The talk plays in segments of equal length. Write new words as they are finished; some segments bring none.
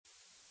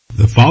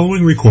The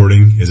following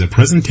recording is a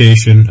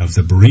presentation of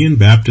the Berean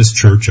Baptist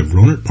Church of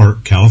Rohnert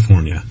Park,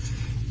 California,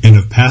 and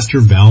of Pastor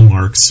Val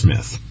Mark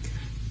Smith.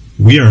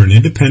 We are an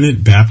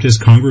independent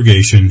Baptist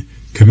congregation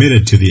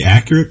committed to the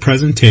accurate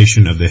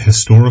presentation of the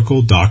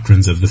historical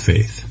doctrines of the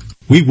faith.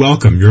 We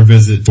welcome your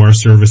visit to our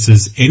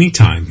services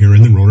anytime here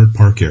in the Rohnert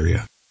Park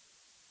area.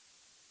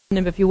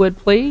 And if you would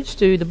please,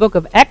 to the book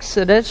of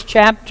Exodus,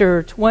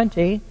 chapter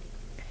 20.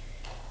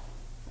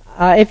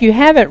 If you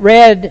haven't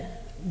read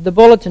the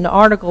bulletin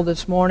article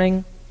this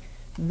morning,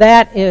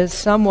 that is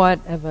somewhat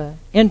of an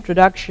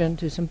introduction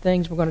to some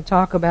things we're going to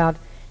talk about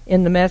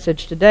in the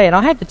message today. And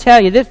I have to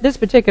tell you, this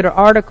particular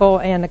article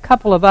and a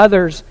couple of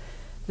others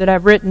that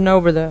I've written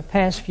over the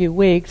past few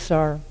weeks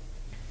are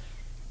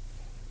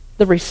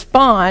the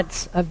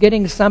response of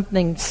getting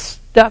something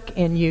stuck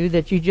in you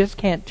that you just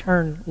can't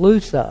turn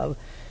loose of.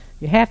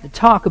 You have to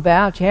talk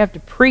about, you have to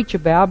preach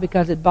about,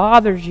 because it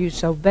bothers you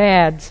so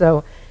bad.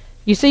 So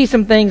you see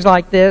some things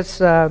like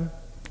this.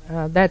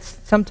 That's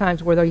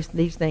sometimes where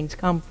these things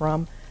come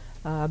from.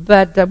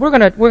 But we're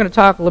going to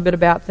talk a little bit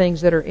about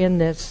things that are in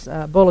this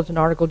bulletin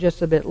article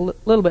just a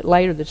little bit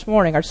later this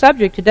morning. Our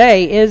subject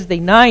today is the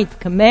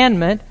ninth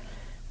commandment.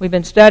 We've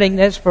been studying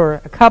this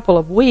for a couple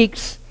of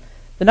weeks.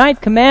 The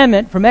ninth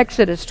commandment from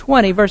Exodus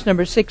 20, verse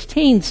number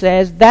 16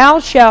 says,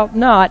 "Thou shalt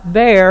not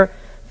bear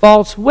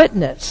false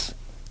witness."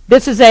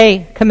 This is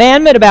a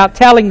commandment about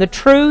telling the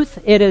truth.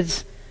 It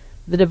is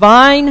the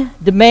divine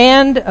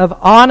demand of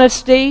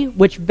honesty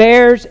which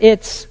bears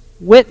its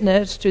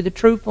witness to the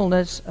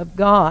truthfulness of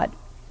God.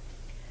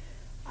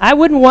 I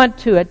wouldn't want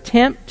to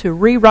attempt to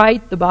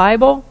rewrite the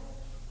Bible,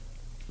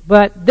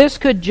 but this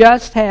could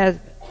just have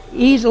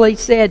easily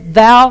said,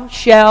 "Thou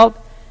shalt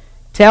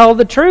tell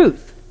the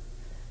truth."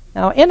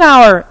 Now, in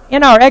our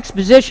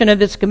exposition of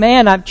this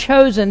command, I've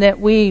chosen that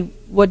we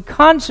would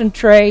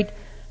concentrate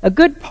a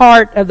good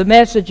part of the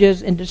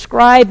messages in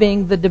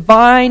describing the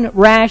divine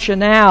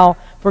rationale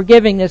for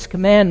giving this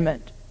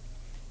commandment.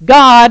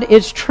 God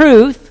is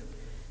truth.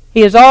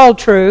 He is all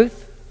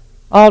truth.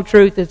 All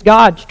truth is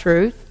God's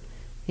truth.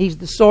 He's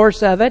the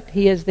source of it.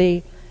 He is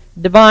the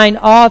divine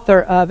author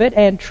of it.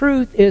 And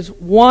truth is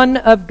one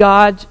of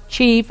God's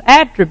chief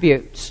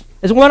attributes.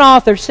 As one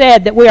author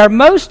said, that we are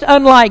most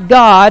unlike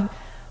God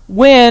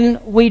when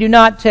we do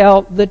not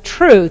tell the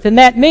truth. And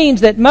that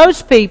means that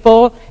most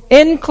people,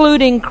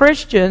 including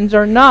Christians,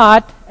 are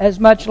not as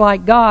much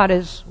like God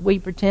as we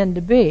pretend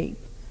to be.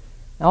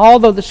 Now,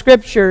 although the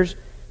Scriptures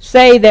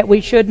say that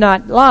we should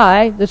not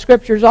lie, the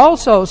Scriptures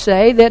also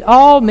say that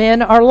all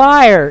men are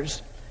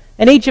liars.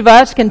 And each of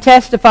us can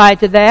testify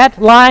to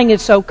that. Lying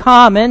is so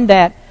common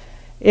that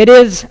it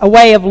is a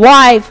way of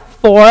life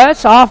for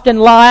us. Often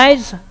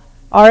lies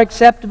are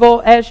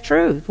acceptable as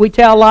truth. We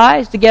tell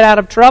lies to get out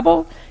of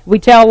trouble. We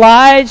tell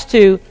lies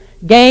to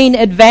gain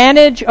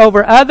advantage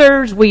over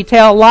others. We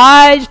tell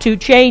lies to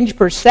change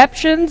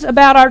perceptions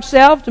about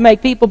ourselves, to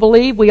make people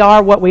believe we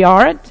are what we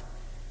aren't.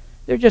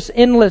 They're just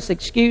endless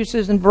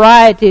excuses and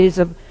varieties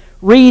of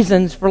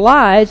reasons for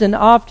lies, and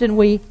often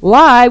we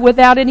lie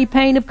without any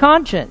pain of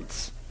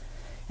conscience.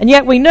 And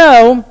yet we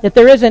know that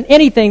there isn't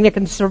anything that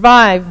can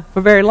survive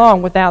for very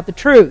long without the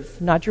truth.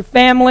 Not your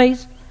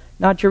families,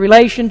 not your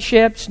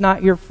relationships,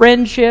 not your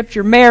friendships.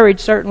 Your marriage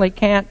certainly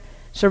can't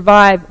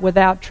survive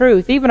without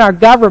truth. Even our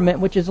government,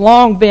 which has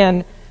long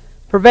been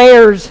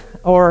purveyors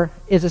or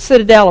is a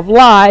citadel of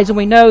lies, and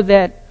we know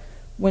that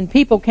when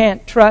people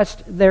can't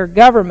trust their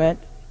government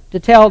to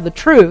tell the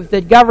truth,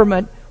 that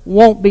government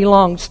won't be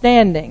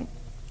long-standing.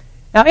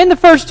 Now, in the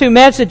first two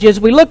messages,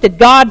 we looked at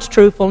God's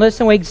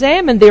truthfulness and we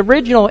examined the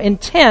original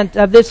intent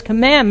of this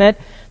commandment.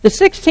 The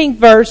 16th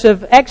verse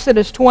of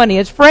Exodus 20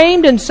 is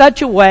framed in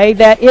such a way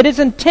that it is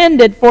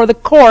intended for the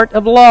court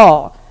of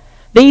law.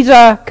 These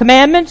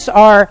commandments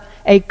are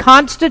a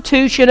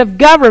constitution of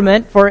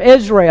government for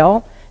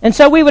Israel, and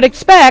so we would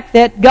expect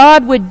that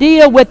God would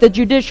deal with the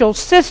judicial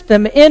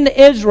system in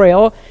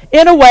Israel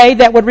in a way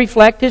that would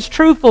reflect His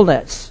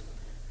truthfulness.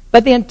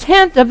 But the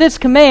intent of this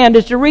command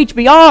is to reach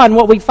beyond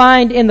what we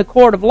find in the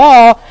court of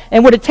law,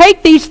 and we're to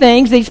take these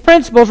things, these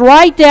principles,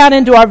 right down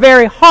into our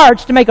very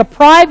hearts to make a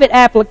private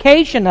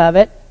application of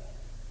it.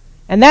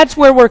 And that's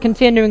where we're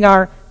continuing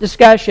our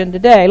discussion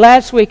today.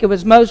 Last week it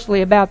was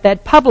mostly about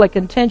that public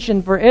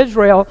intention for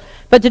Israel,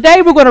 but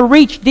today we're going to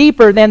reach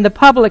deeper than the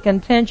public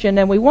intention,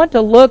 and we want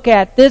to look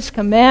at this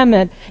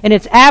commandment and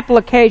its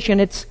application,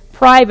 its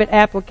private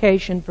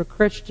application for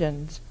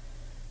Christians.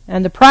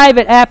 And the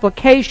private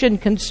application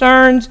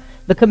concerns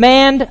the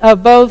command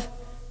of both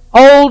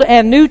Old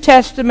and New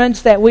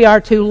Testaments that we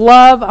are to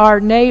love our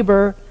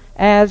neighbor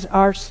as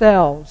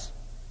ourselves.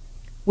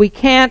 We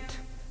can't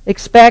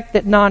expect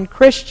that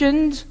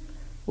non-Christians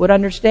would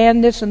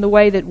understand this in the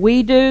way that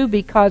we do,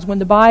 because when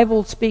the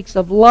Bible speaks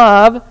of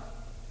love,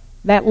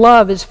 that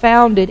love is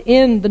founded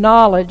in the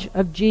knowledge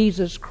of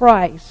Jesus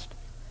Christ.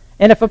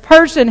 And if a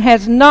person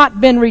has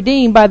not been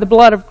redeemed by the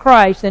blood of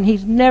Christ, then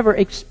he's never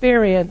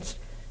experienced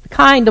the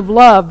kind of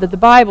love that the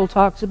Bible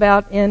talks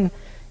about in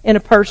a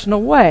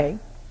personal way.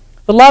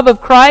 The love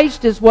of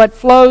Christ is what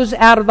flows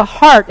out of the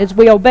heart as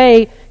we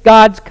obey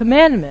God's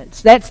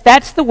commandments.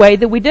 That's the way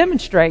that we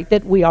demonstrate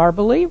that we are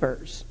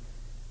believers.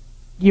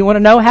 You want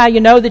to know how you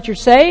know that you're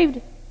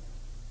saved?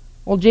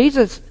 Well,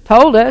 Jesus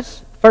told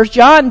us, 1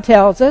 John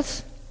tells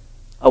us,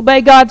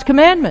 obey God's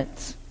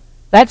commandments.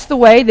 That's the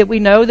way that we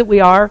know that we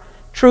are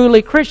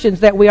truly Christians,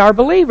 that we are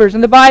believers.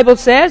 And the Bible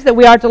says that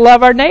we are to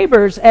love our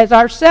neighbors as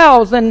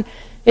ourselves. And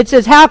it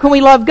says, how can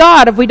we love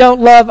God if we don't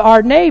love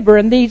our neighbor?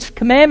 And these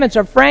commandments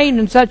are framed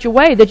in such a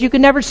way that you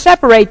can never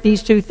separate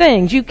these two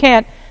things. You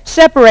can't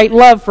separate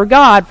love for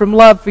God from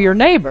love for your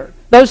neighbor.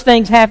 Those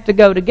things have to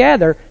go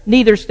together.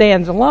 Neither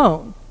stands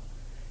alone.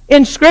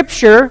 In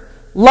Scripture,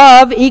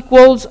 love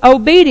equals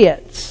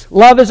obedience.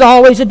 Love is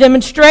always a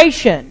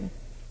demonstration.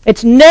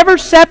 It's never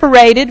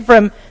separated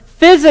from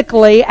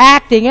physically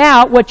acting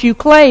out what you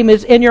claim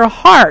is in your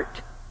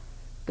heart.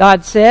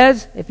 God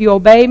says, if you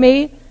obey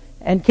me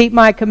and keep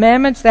my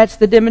commandments, that's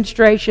the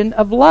demonstration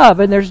of love.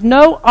 And there's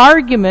no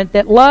argument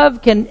that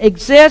love can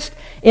exist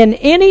in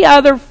any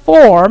other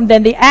form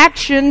than the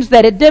actions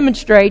that it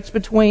demonstrates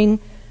between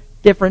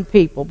different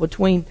people,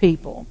 between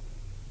people.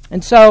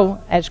 And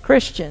so, as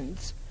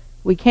Christians,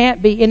 we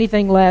can't be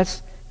anything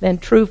less than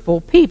truthful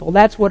people.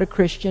 That's what a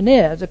Christian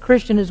is. A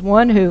Christian is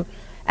one who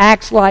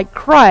acts like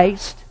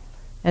Christ,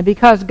 and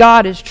because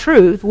God is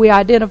truth, we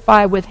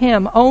identify with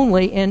Him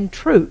only in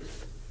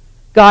truth.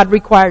 God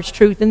requires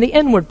truth in the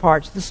inward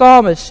parts. The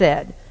psalmist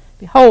said,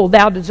 behold,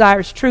 thou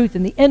desirest truth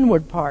in the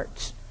inward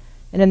parts,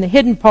 and in the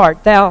hidden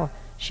part thou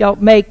shalt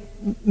make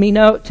me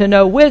to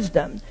know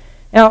wisdom.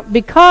 Now,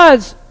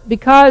 because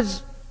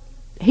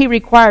He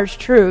requires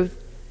truth,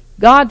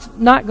 God's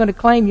not going to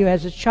claim you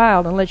as His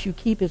child unless you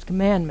keep His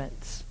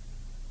commandments.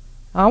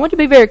 I want to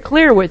be very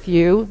clear with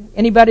you,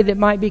 anybody that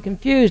might be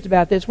confused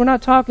about this. We're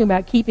not talking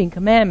about keeping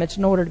commandments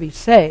in order to be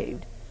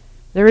saved.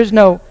 There is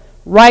no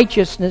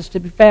righteousness to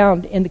be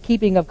found in the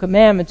keeping of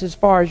commandments as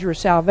far as your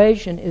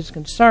salvation is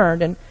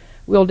concerned. And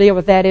we'll deal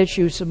with that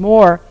issue some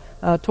more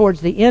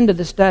towards the end of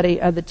the study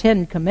of the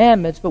Ten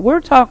Commandments. But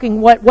we're talking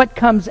what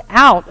comes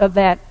out of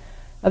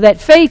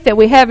that faith that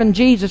we have in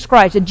Jesus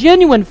Christ. A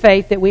genuine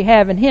faith that we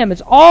have in Him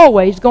is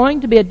always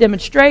going to be a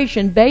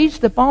demonstration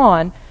based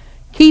upon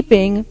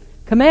keeping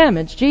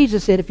commandments.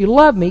 Jesus said, if you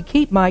love me,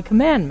 keep my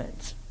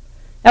commandments.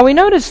 Now we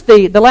noticed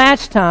the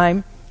last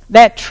time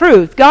that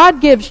truth, God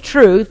gives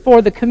truth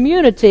for the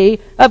community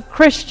of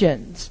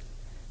Christians.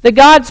 That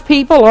God's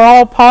people are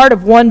all part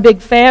of one big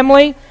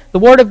family. The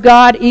Word of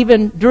God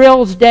even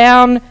drills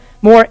down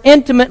more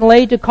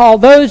intimately to call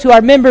those who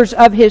are members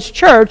of His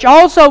church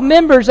also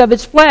members of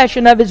His flesh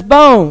and of His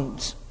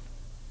bones.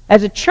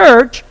 As a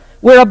church,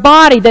 we're a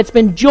body that's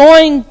been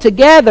joined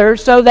together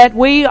so that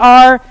we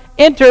are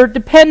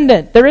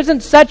interdependent. There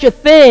isn't such a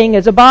thing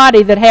as a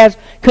body that has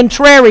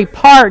contrary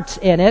parts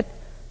in it.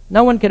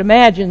 No one can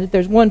imagine that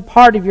there's one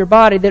part of your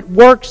body that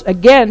works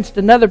against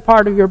another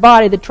part of your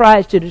body that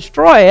tries to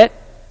destroy it.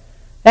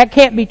 That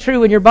can't be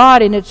true in your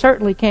body, and it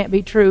certainly can't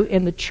be true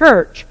in the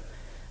church.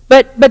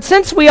 But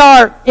since we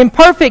are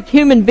imperfect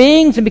human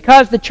beings, and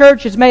because the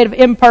church is made of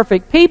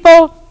imperfect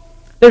people,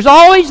 there's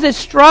always this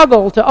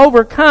struggle to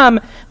overcome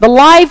the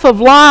life of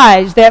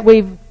lies that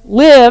we've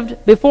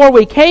lived before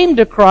we came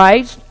to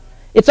Christ.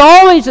 It's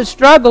always a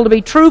struggle to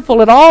be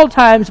truthful at all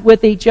times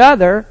with each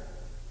other,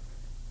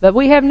 but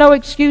we have no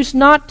excuse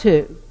not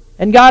to.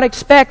 And God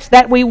expects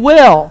that we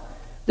will.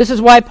 This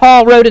is why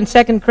Paul wrote in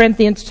 2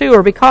 Corinthians 2,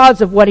 or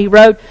because of what he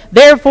wrote,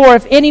 therefore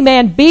if any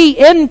man be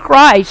in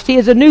Christ, he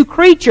is a new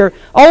creature.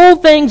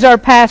 Old things are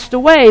passed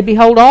away.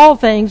 Behold, all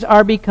things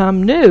are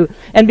become new.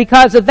 And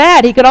because of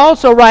that, he could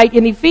also write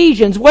in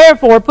Ephesians,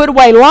 wherefore put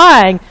away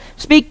lying,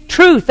 speak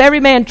truth,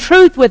 every man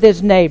truth with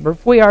his neighbor,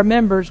 if we are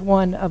members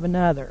one of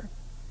another.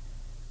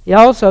 He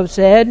also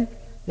said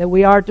that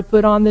we are to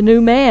put on the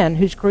new man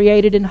who's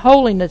created in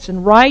holiness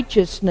and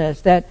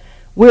righteousness, that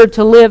we're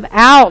to live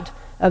out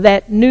of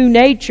that new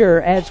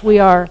nature as we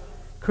are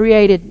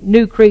created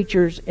new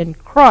creatures in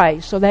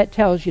Christ. So that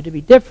tells you to be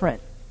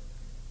different.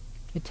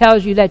 It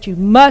tells you that you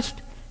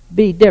must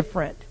be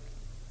different,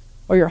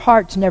 or your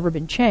heart's never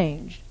been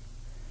changed.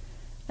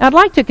 Now, I'd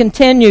like to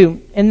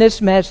continue in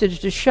this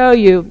message to show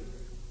you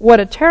what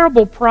a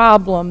terrible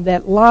problem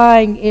that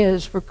lying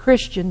is for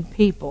Christian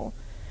people.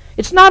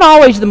 It's not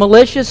always the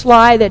malicious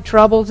lie that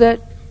troubles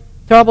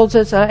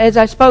us. As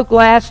I spoke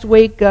last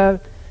week,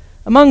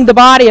 among the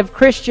body of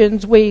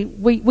Christians,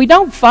 we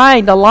don't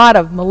find a lot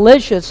of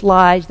malicious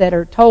lies that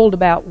are told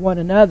about one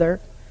another.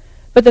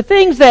 But the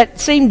things that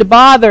seem to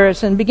bother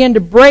us and begin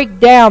to break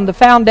down the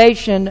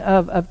foundation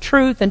of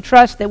truth and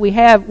trust that we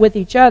have with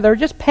each other are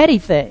just petty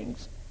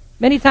things.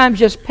 Many times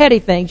just petty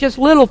things, just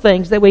little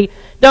things that we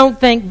don't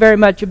think very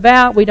much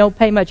about, we don't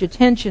pay much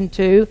attention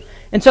to.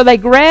 And so they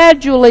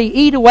gradually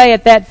eat away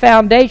at that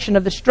foundation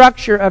of the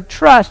structure of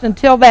trust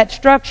until that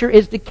structure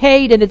is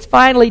decayed and it's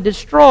finally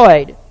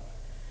destroyed.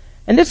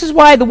 And this is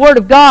why the Word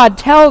of God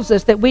tells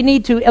us that we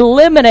need to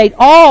eliminate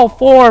all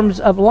forms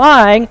of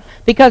lying,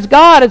 because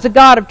God, as a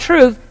God of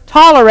truth,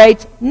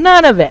 tolerates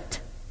none of it.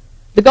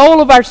 The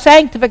goal of our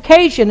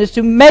sanctification is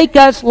to make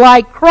us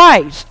like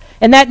Christ,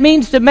 and that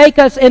means to make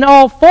us in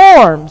all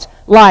forms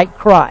like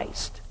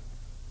Christ.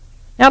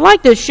 Now, I'd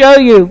like to show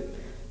you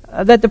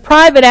that the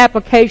private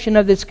application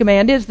of this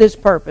command is this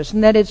purpose,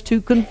 and that is to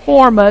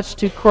conform us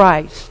to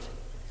Christ.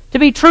 To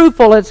be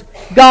truthful as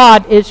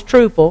God is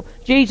truthful.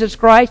 Jesus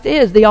Christ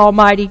is the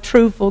almighty,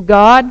 truthful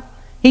God.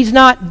 He's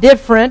not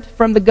different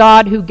from the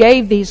God who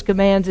gave these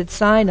commands at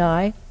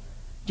Sinai.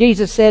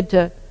 Jesus said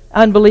to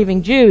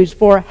unbelieving Jews,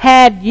 "For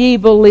had ye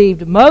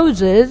believed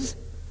Moses,"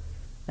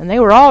 and they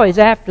were always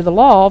after the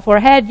law, "for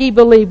had ye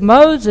believed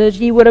Moses,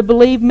 ye would have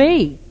believed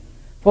me,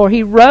 for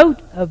he wrote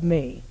of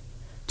me."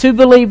 To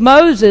believe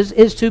Moses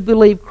is to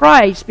believe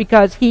Christ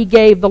because he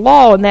gave the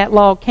law, and that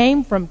law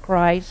came from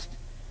Christ.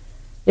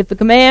 If the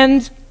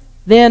commands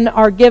then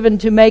are given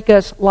to make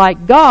us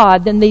like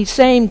God, then these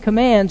same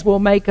commands will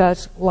make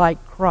us like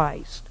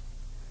Christ.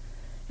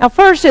 Now,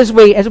 first, as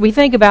we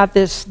think about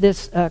this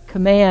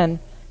command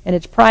and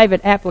its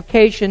private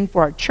application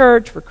for our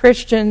church, for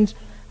Christians,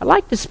 I'd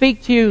like to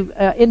speak to you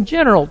in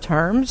general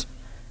terms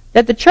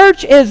that the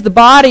church is the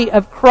body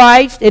of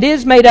Christ. It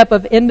is made up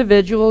of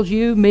individuals,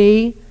 you,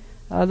 me,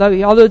 all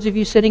those of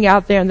you sitting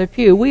out there in the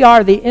pew. We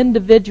are the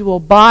individual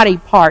body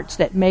parts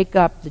that make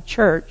up the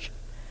church.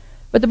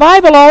 But the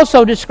Bible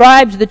also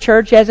describes the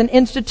church as an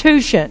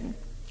institution.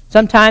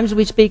 Sometimes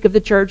we speak of the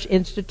church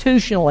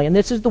institutionally, and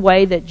this is the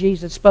way that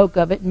Jesus spoke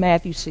of it in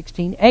Matthew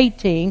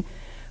 16:18,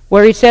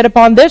 where he said,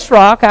 "Upon this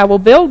rock I will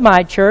build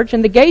my church,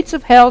 and the gates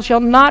of hell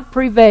shall not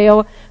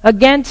prevail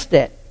against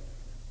it."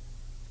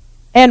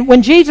 And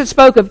when Jesus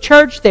spoke of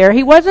church there,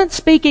 he wasn't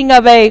speaking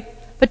of a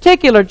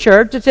particular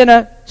church that's in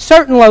a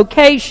certain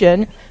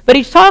location, but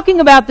he's talking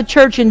about the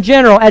church in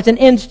general as an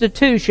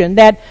institution,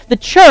 that the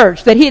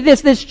church, that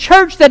this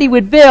church that he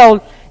would build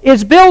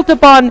is built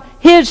upon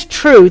his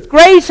truth.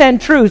 Grace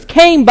and truth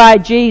came by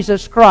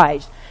Jesus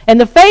Christ.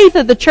 And the faith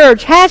of the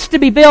church has to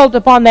be built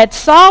upon that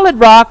solid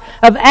rock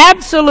of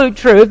absolute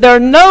truth. There are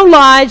no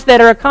lies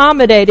that are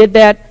accommodated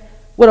that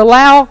would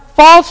allow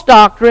false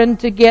doctrine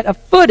to get a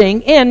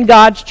footing in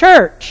God's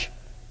church.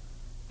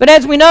 But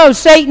as we know,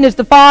 Satan is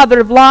the father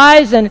of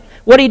lies, and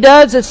what he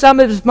does is some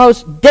of his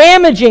most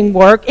damaging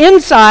work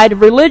inside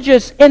of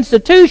religious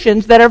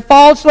institutions that are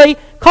falsely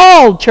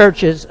called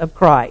churches of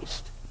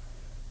Christ.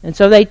 And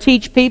so they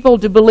teach people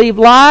to believe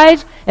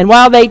lies, and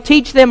while they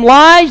teach them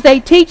lies, they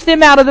teach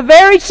them out of the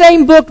very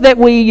same book that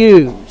we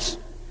use.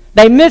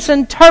 They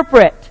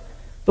misinterpret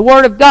the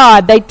Word of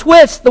God. They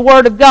twist the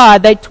Word of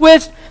God. They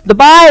twist the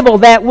Bible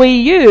that we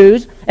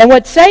use. And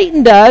what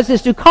Satan does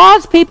is to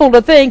cause people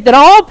to think that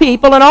all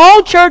people in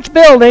all church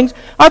buildings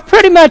are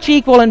pretty much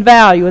equal in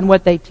value in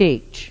what they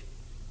teach.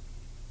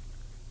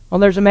 Well,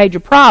 there's a major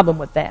problem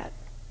with that.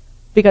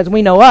 Because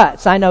we know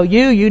us. I know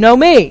you, you know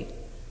me.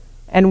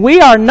 And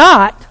we are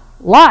not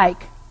like,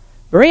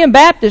 Berean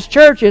Baptist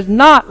Church is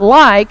not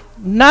like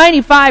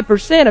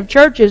 95% of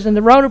churches in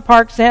the Rohnert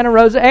Park, Santa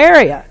Rosa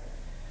area.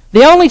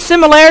 The only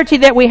similarity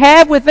that we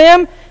have with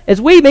them is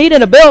we meet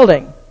in a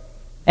building.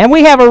 And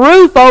we have a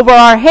roof over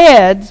our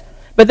heads,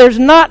 but there's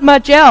not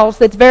much else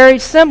that's very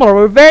similar.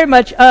 We're very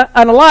much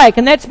unlike,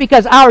 and that's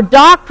because our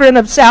doctrine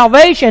of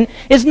salvation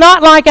is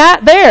not like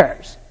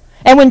theirs.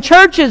 And when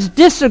churches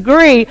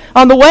disagree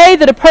on the way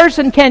that a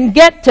person can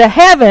get to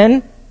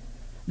heaven,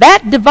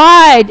 that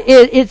divide,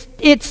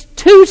 it's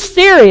too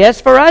serious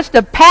for us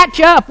to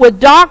patch up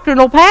with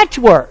doctrinal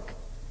patchwork.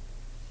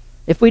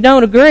 If we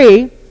don't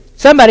agree,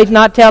 somebody's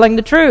not telling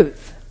the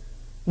truth.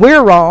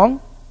 We're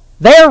wrong.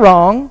 They're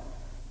wrong.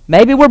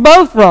 Maybe we're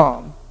both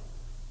wrong.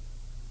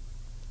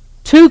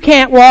 Two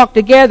can't walk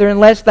together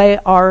unless they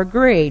are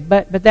agreed.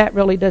 But that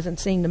really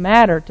doesn't seem to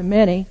matter to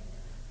many.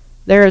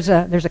 There's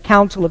a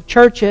council of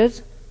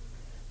churches.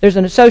 There's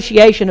an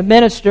association of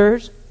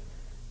ministers.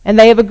 And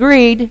they have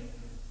agreed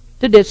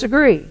to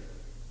disagree,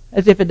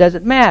 as if it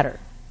doesn't matter.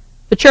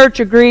 The church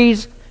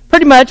agrees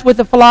pretty much with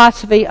the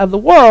philosophy of the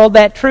world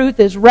that truth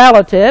is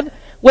relative.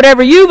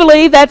 Whatever you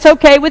believe, that's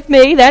okay with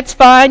me. That's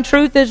fine.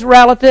 Truth is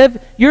relative.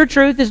 Your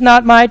truth is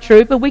not my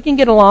truth, but we can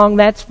get along.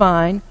 That's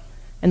fine.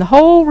 And the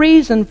whole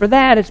reason for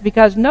that is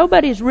because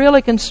nobody's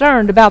really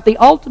concerned about the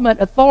ultimate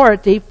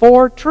authority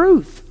for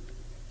truth.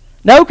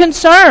 No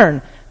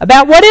concern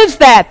about what is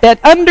that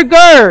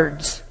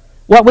undergirds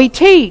what we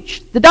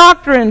teach, the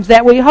doctrines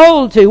that we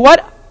hold to.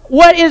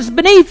 What is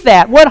beneath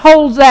that? What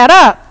holds that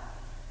up?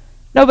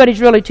 Nobody's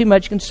really too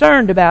much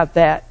concerned about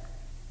that.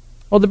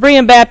 Well, the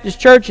Berean Baptist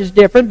Church is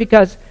different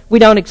because we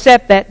don't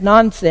accept that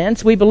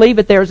nonsense. We believe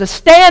that there's a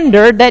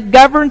standard that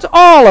governs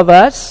all of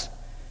us.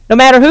 No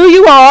matter who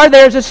you are,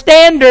 there's a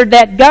standard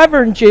that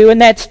governs you, and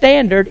that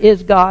standard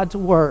is God's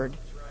Word.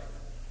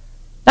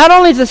 Not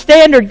only is the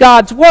standard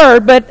God's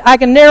Word, but I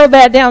can narrow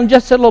that down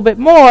just a little bit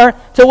more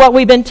to what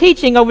we've been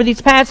teaching over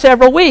these past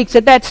several weeks,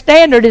 that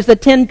standard is the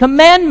 10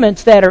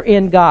 Commandments that are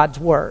in God's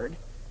Word.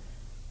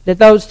 That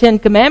those 10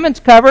 Commandments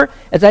cover,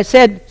 as I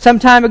said some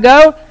time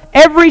ago,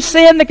 every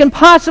sin that can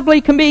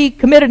possibly be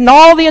committed in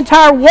all the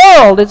entire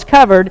world is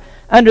covered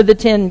under the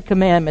 10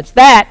 Commandments.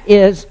 That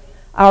is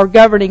our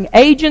governing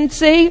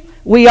agency.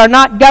 We are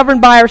not governed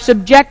by our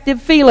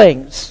subjective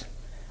feelings.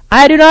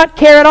 I do not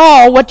care at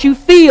all what you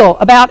feel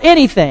about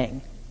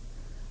anything.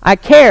 I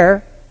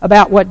care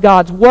about what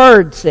God's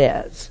Word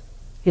says.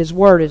 His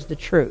Word is the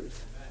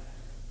truth.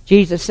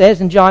 Jesus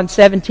says in John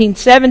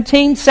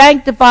 17:17,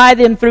 "Sanctify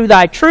them through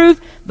Thy truth.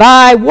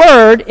 Thy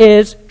Word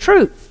is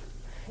truth."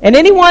 And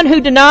anyone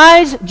who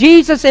denies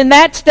Jesus in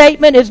that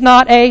statement is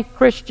not a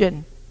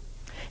Christian.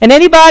 And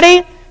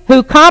anybody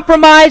who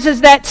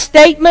compromises that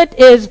statement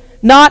is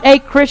not a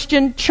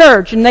Christian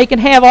church. And they can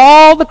have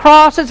all the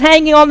crosses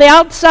hanging on the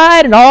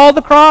outside and all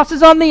the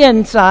crosses on the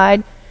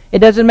inside. It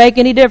doesn't make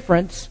any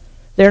difference.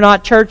 They're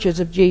not churches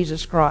of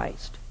Jesus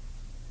Christ.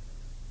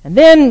 And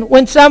then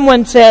when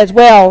someone says,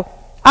 well,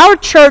 our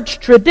church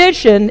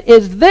tradition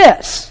is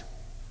this,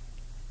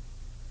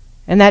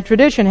 and that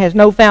tradition has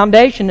no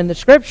foundation in the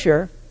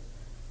Scripture,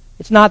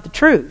 it's not the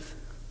truth.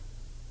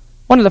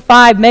 One of the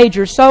 5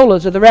 major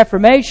solas of the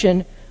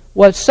Reformation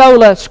was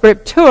sola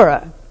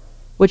scriptura,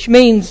 which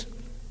means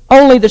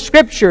only the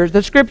Scriptures.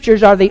 The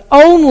Scriptures are the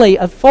only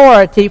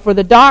authority for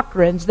the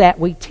doctrines that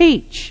we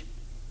teach.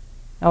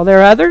 Now, there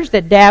are others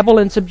that dabble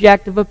in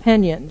subjective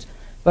opinions,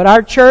 but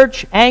our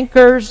church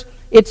anchors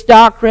its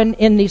doctrine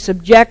in the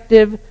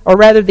subjective, or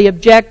rather the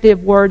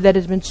objective word that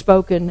has been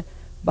spoken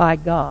by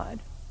God.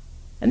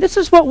 And this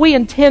is what we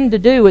intend to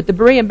do at the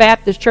Berean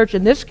Baptist Church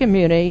in this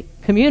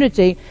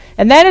community,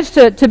 and that is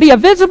to be a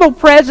visible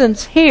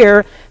presence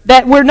here,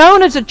 that we're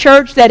known as a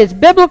church that is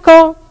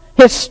biblical,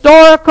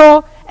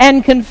 historical,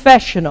 and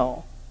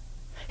confessional.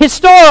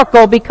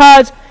 Historical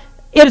because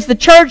it is the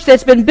church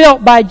that's been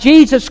built by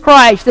Jesus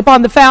Christ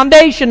upon the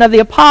foundation of the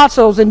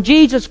apostles and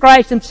Jesus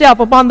Christ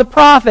Himself upon the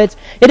prophets.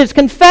 It is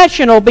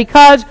confessional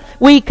because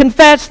we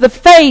confess the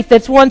faith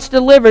that's once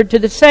delivered to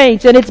the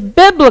saints. And it's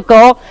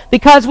biblical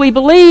because we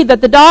believe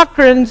that the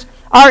doctrines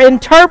are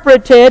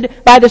interpreted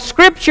by the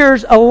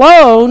Scriptures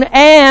alone,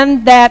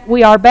 and that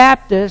we are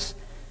Baptists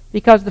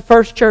because the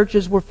first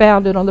churches were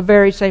founded on the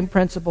very same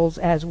principles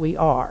as we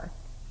are.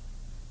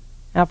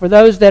 Now, for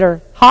those that are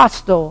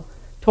hostile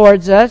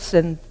towards us,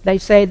 and they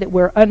say that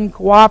we're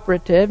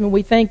uncooperative, and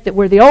we think that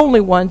we're the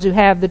only ones who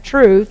have the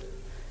truth,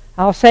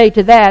 I'll say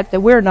to that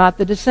we're not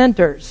the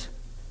dissenters.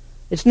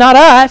 It's not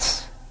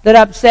us that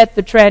upset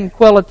the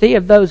tranquility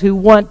of those who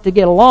want to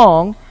get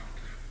along.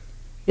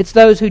 It's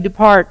those who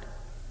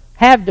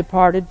have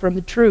departed from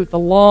the truth a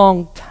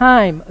long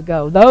time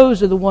ago.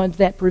 Those are the ones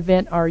that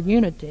prevent our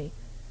unity.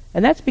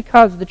 And that's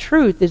because the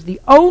truth is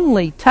the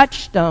only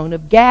touchstone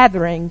of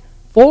gathering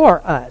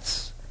for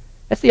us.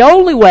 That's the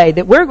only way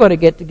that we're going to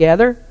get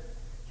together.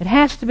 It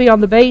has to be on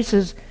the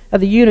basis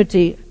of the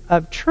unity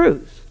of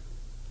truth.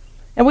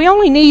 And we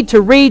only need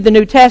to read the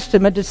New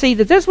Testament to see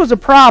that this was a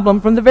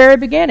problem from the very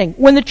beginning.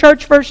 When the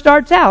church first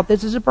starts out,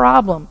 this is a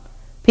problem.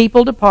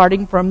 People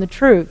departing from the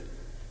truth.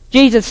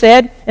 Jesus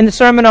said in the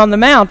Sermon on the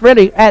Mount,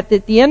 really at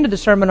the end of the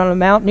Sermon on the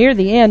Mount, near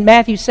the end,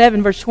 Matthew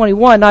 7, verse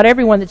 21, "Not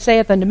everyone that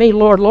saith unto me,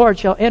 Lord, Lord,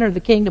 shall enter the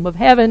kingdom of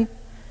heaven,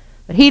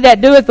 but he that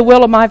doeth the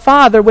will of my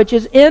Father which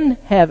is in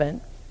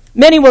heaven.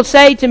 Many will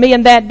say to me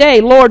in that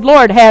day, Lord,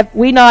 Lord, have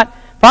we not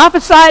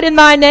prophesied in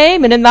Thy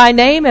name, and in Thy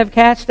name have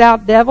cast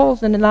out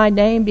devils, and in Thy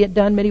name be it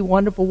done many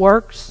wonderful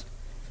works?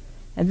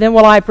 And then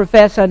will I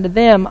profess unto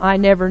them, I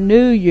never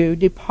knew you.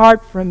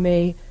 Depart from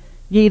me,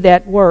 ye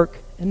that work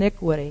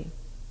iniquity."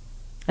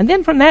 And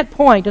then from that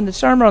point in the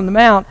Sermon on the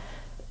Mount,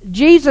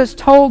 Jesus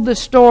told the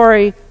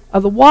story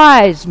of the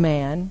wise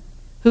man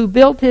who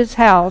built his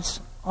house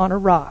on a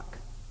rock.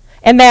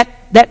 And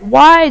that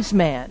wise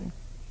man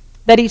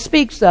that he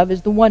speaks of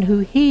is the one who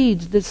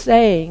heeds the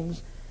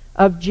sayings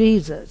of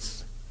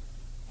Jesus.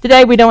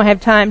 Today we don't have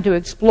time to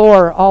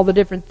explore all the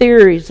different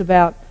theories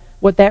about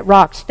what that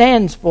rock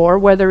stands for,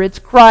 whether it's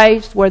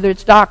Christ, whether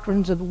it's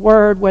doctrines of the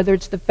Word, whether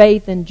it's the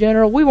faith in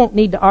general. We won't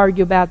need to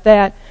argue about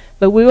that,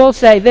 but we will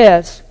say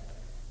this,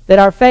 that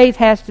our faith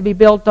has to be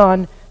built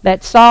on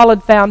that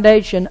solid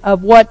foundation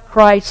of what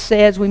Christ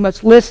says. We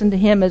must listen to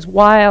Him as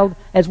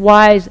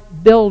wise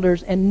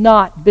builders and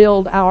not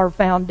build our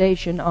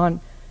foundation on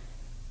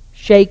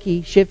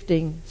shaky,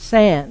 shifting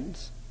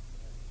sands.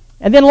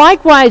 And then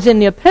likewise in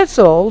the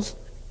epistles,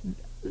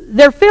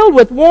 they're filled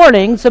with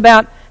warnings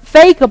about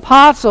fake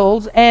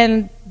apostles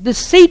and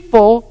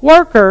deceitful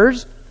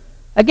workers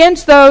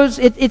against those.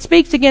 It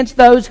speaks against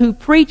those who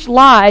preach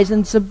lies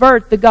and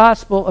subvert the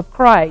gospel of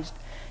Christ.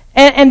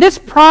 And this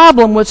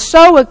problem was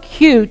so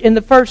acute in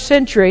the first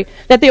century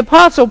that the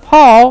Apostle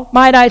Paul,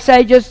 might I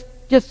say, just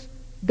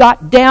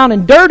got down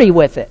and dirty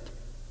with it.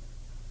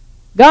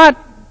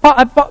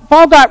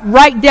 Paul got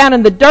right down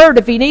in the dirt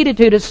if he needed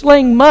to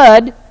sling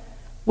mud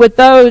with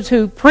those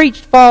who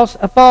preached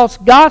a false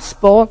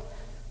gospel,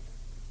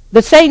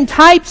 the same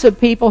types of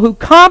people who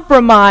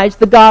compromise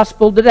the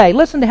gospel today.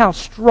 Listen to how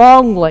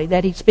strongly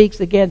that he speaks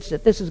against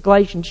it. This is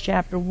Galatians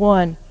chapter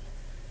 1,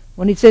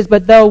 when he says,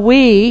 "But though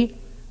we,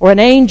 or an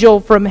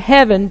angel from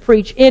heaven,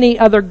 preach any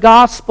other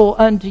gospel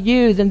unto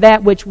you than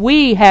that which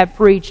we have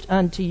preached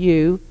unto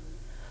you,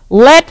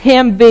 let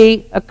him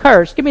be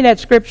accursed." Give me that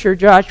scripture,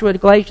 Joshua,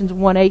 Galatians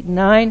 1, 8 and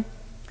 9.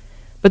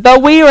 "But though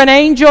we or an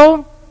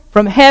angel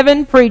from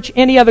heaven preach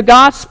any other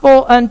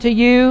gospel unto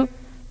you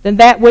than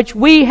that which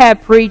we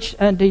have preached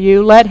unto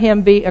you, let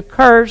him be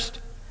accursed.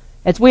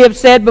 As we have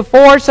said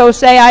before, so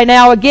say I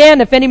now again,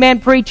 if any man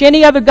preach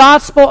any other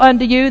gospel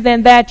unto you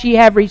than that ye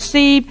have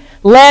received,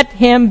 let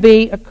him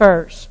be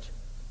accursed.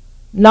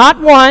 Not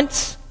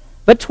once,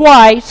 but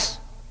twice.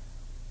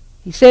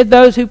 He said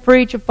those who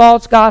preach a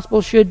false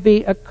gospel should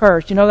be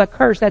accursed. You know, that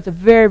curse, that's a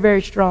very,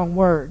 very strong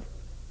word.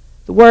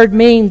 The word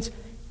means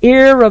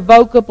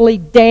irrevocably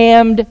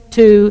damned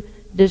to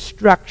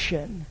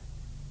destruction.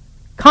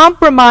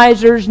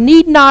 Compromisers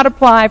need not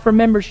apply for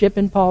membership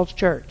in Paul's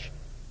church.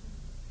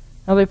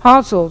 Now, the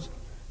apostles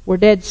were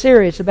dead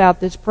serious about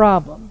this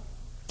problem.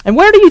 And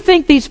where do you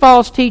think these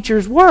false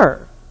teachers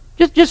were?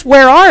 Just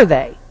where are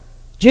they?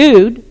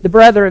 Jude, the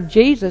brother of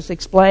Jesus,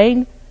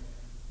 explained.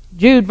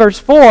 Jude verse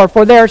 4,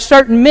 for there are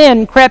certain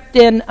men crept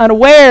in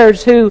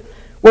unawares who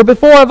were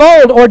before of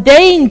old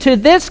ordained to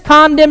this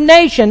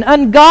condemnation,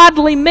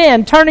 ungodly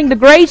men, turning the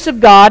grace of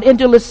God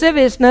into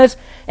lasciviousness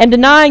and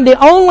denying the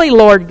only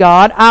Lord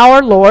God,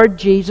 our Lord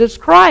Jesus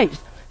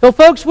Christ. So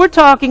folks, we're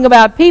talking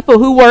about people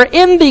who were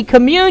in the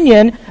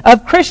communion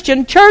of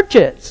Christian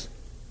churches.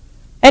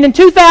 And in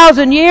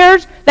 2,000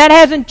 years, that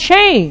hasn't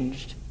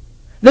changed.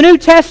 The New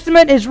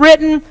Testament is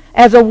written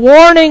as a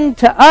warning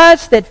to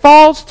us that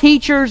false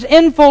teachers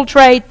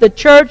infiltrate the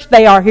church.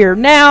 They are here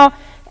now,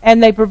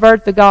 and they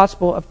pervert the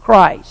gospel of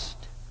Christ.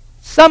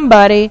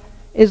 Somebody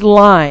is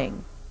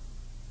lying.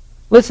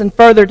 Listen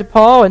further to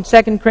Paul in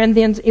 2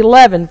 Corinthians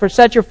 11. For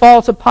such are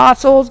false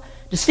apostles,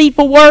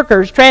 deceitful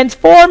workers,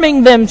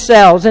 transforming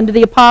themselves into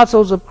the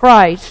apostles of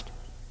Christ.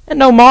 And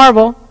no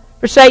marvel,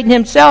 for Satan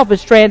himself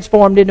is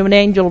transformed into an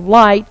angel of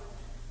light.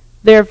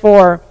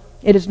 Therefore,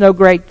 it is no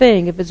great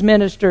thing if his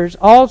ministers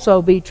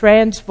also be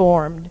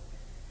transformed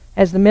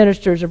as the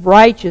ministers of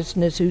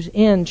righteousness, whose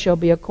end shall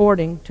be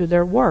according to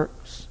their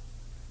works.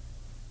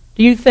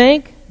 Do you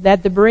think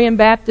that the Berean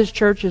Baptist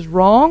Church is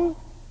wrong?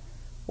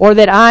 Or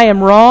that I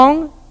am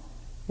wrong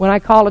when I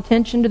call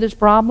attention to this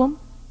problem?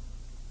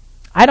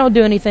 I don't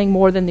do anything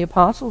more than the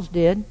apostles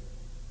did.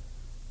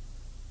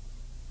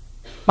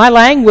 My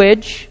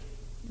language,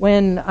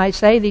 when I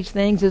say these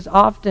things, is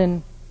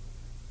often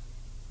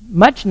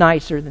much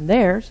nicer than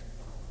theirs.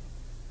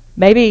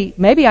 Maybe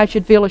I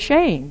should feel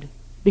ashamed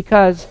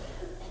because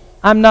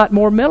I'm not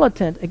more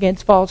militant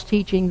against false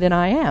teaching than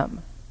I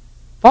am.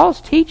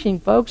 False teaching,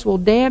 folks, will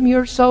damn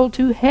your soul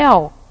to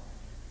hell.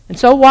 And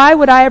so why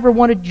would I ever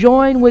want to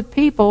join with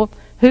people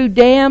who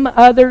damn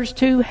others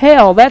to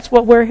hell? That's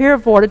what we're here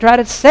for, to try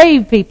to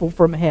save people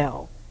from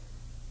hell.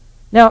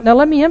 Now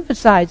let me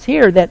emphasize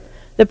here that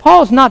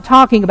Paul's not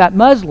talking about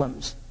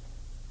Muslims.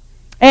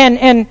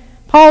 And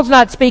Paul's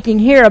not speaking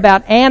here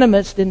about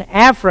animists in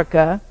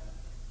Africa.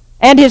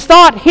 And his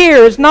thought here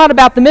is not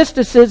about the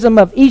mysticism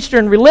of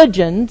Eastern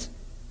religions.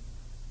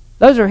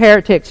 Those are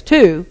heretics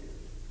too.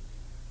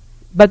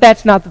 But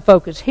that's not the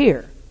focus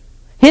here.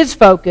 His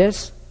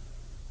focus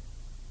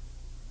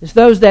is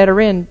those that are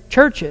in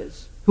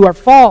churches who are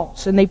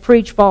false and they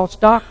preach false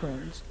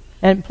doctrines.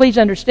 And please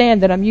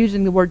understand that I'm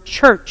using the word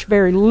church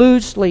very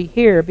loosely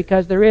here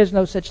because there is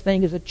no such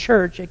thing as a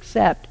church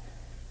except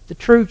the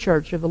true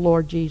church of the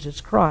Lord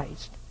Jesus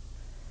Christ.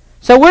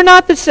 So we're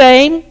not the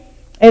same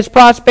as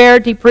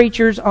prosperity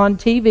preachers on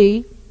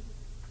TV.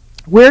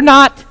 We're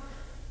not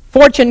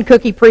fortune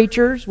cookie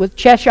preachers with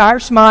Cheshire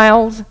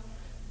smiles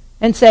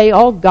and say,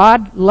 oh,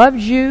 God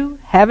loves you,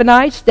 have a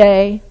nice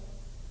day.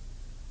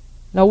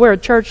 No, we're a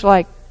church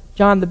like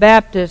John the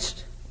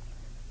Baptist,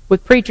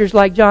 with preachers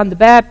like John the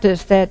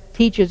Baptist that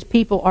teaches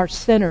people are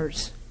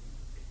sinners,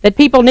 that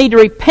people need to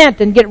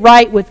repent and get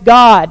right with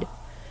God.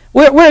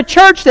 We're a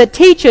church that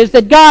teaches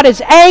that God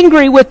is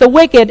angry with the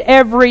wicked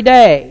every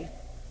day.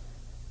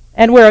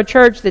 And we're a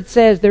church that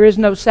says there is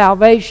no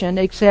salvation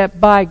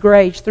except by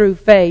grace through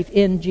faith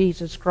in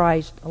Jesus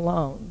Christ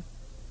alone.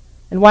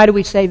 And why do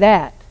we say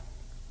that?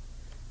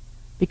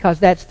 Because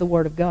that's the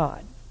Word of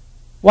God.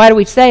 Why do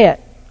we say it?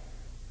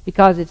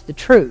 Because it's the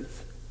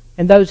truth.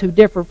 And those who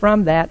differ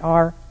from that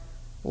are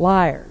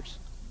liars.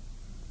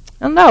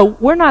 Now, no,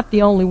 we're not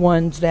the only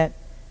ones that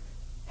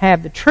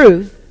have the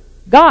truth.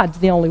 God's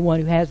the only one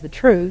who has the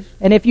truth.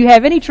 And if you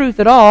have any truth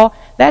at all,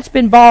 that's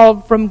been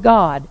borrowed from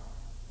God.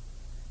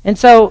 And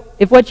so,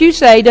 if what you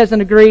say doesn't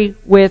agree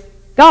with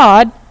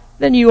God,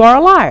 then you are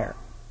a liar.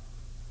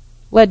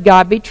 Let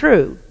God be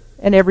true,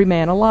 and every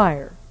man a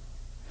liar.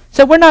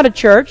 So we're not a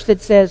church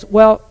that says,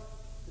 well,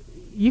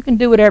 you can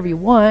do whatever you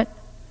want.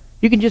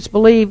 You can just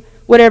believe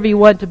whatever you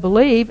want to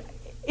believe.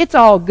 It's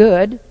all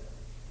good.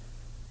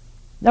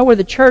 No, we're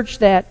the church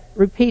that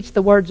repeats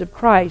the words of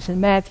Christ in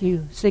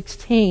Matthew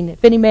 16.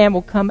 If any man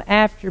will come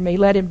after me,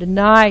 let him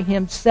deny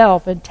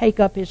himself and take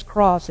up his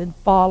cross and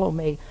follow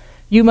me.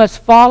 You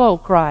must follow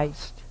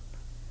Christ.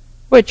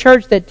 We're a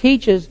church that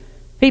teaches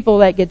people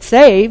that get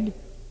saved,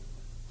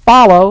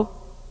 follow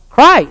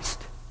Christ.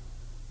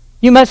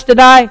 You must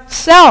deny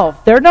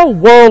self. There are no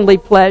worldly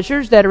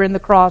pleasures that are in the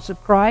cross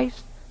of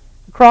Christ.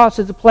 The cross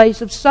is a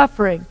place of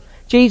suffering.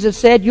 Jesus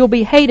said, you'll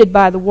be hated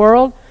by the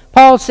world.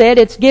 Paul said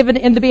it's given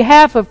in the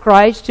behalf of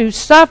Christ to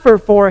suffer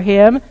for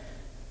Him.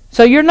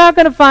 So you're not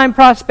going to find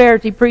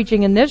prosperity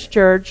preaching in this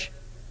church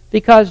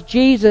because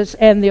Jesus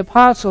and the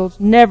apostles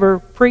never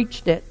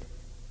preached it.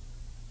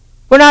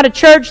 We're not a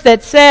church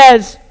that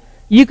says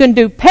you can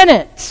do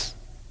penance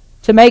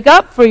to make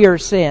up for your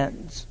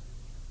sins.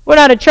 We're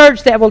not a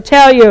church that will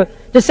tell you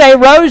to say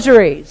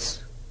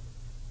rosaries,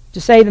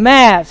 to say the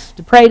Mass,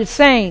 to pray to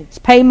saints,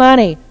 pay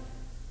money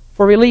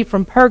for relief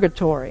from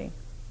purgatory.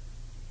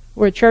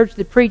 We're a church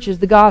that preaches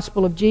the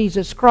gospel of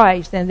Jesus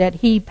Christ and that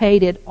He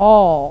paid it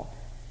all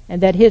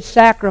and that His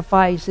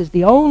sacrifice is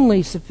the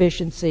only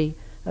sufficiency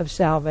of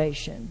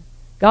salvation.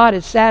 God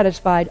is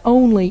satisfied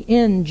only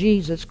in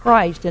Jesus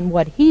Christ and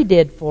what He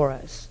did for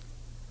us.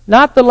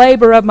 Not the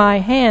labor of my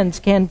hands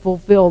can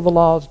fulfill the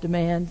law's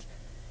demands.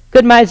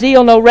 Could my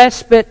zeal no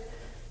respite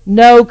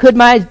know? Could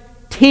my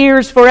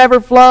tears forever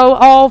flow?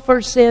 All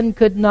for sin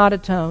could not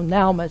atone.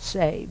 Thou must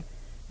save,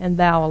 and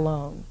Thou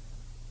alone.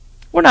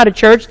 We're not a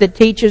church that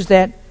teaches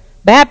that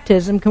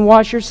baptism can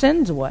wash your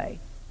sins away.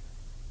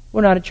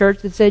 We're not a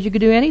church that says you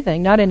could do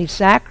anything, not any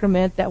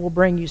sacrament that will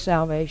bring you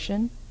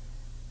salvation.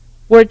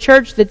 We're a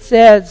church that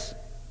says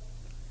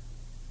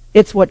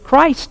it's what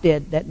Christ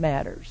did that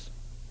matters.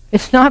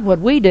 It's not what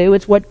we do,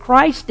 it's what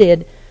Christ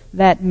did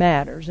that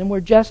matters. And we're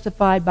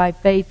justified by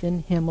faith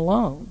in Him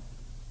alone.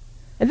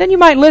 And then you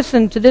might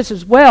listen to this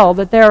as well,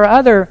 that there are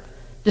other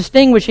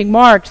distinguishing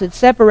marks that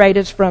separate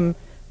us from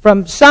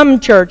some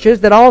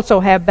churches that also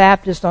have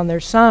Baptist on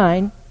their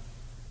sign.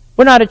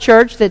 We're not a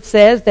church that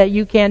says that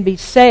you can be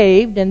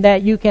saved and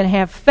that you can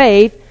have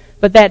faith,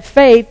 but that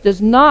faith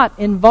does not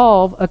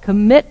involve a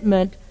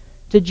commitment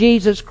to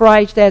Jesus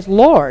Christ as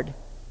Lord.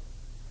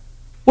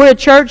 We're a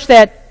church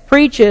that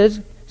preaches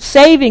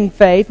saving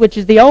faith, which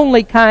is the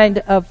only kind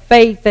of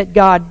faith that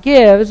God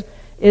gives,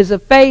 is a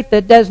faith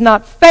that does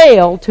not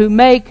fail to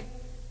make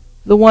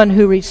the one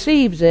who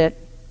receives it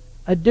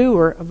a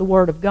doer of the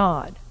Word of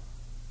God.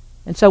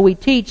 And so we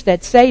teach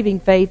that saving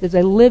faith is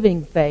a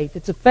living faith.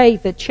 It's a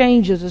faith that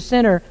changes a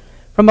sinner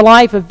from a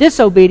life of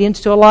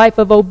disobedience to a life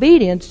of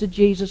obedience to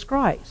Jesus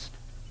Christ.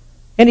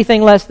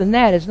 Anything less than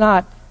that is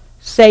not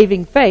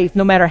saving faith,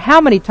 no matter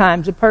how many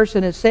times a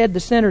person has said the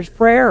sinner's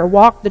prayer or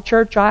walked the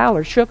church aisle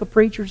or shook a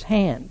preacher's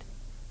hand.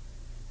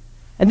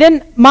 And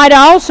then might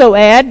I also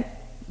add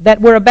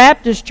that we're a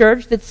Baptist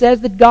church that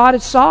says that God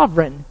is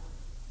sovereign.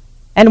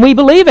 And we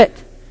believe it.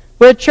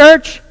 We're a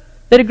church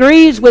that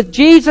agrees with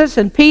Jesus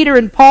and Peter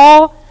and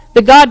Paul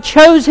that God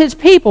chose His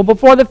people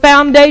before the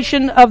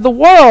foundation of the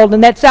world,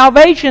 and that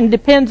salvation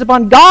depends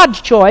upon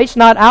God's choice,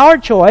 not our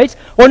choice,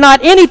 or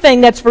not anything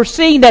that's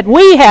foreseen that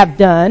we have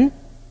done.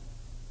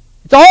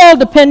 It's all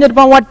dependent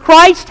upon what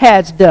Christ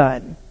has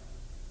done.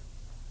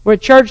 We're a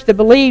church that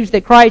believes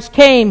that Christ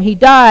came, He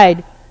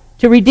died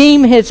to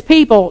redeem His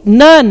people.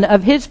 None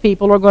of His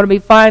people are going to be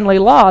finally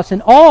lost,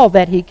 and all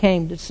that He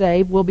came to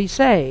save will be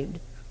saved.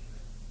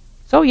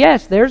 So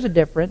yes, there's a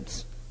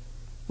difference.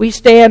 We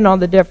stand on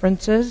the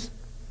differences.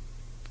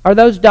 Are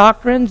those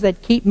doctrines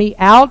that keep me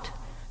out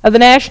of the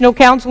National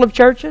Council of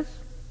Churches?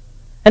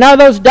 And are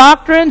those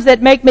doctrines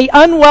that make me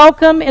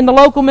unwelcome in the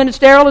local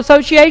ministerial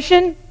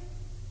association?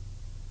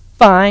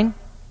 Fine.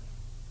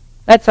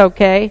 That's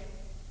okay.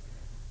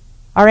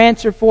 Our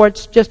answer for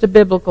it's just a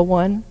biblical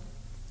one.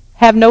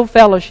 Have no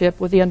fellowship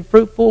with the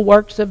unfruitful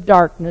works of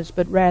darkness,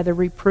 but rather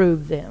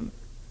reprove them.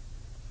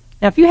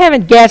 Now, if you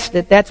haven't guessed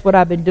it, that's what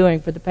I've been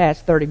doing for the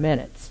past 30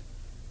 minutes.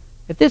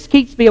 If this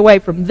keeps me away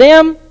from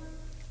them,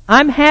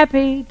 I'm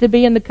happy to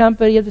be in the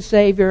company of the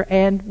Savior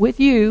and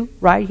with you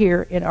right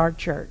here in our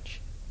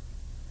church.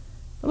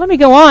 But let me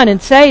go on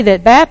and say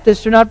that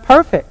Baptists are not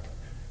perfect.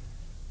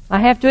 I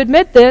have to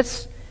admit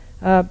this.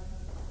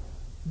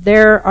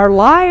 There are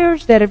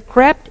liars that have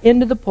crept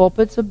into the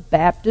pulpits of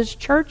Baptist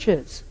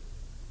churches.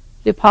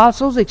 The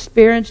apostles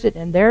experienced it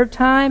in their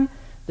time.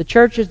 The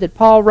churches that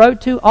Paul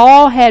wrote to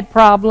all had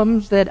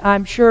problems that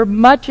I'm sure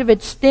much of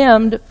it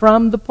stemmed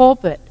from the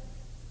pulpit.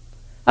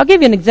 I'll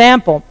give you an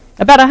example.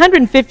 About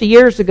 150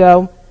 years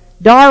ago,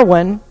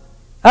 Darwin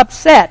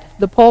upset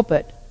the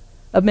pulpit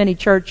of many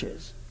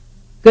churches.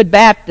 Good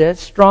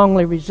Baptists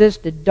strongly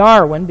resisted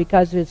Darwin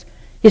because his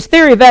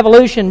theory of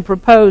evolution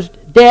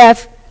proposed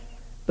death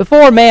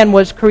before man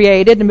was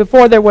created and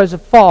before there was a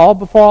fall,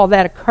 before all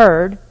that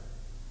occurred.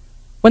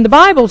 When the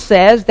Bible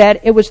says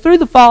that it was through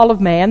the fall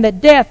of man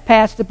that death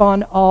passed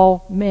upon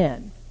all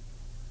men.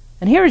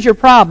 And here's your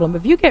problem.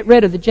 If you get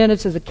rid of the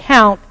Genesis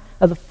account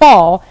of the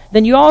fall,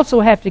 then you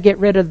also have to get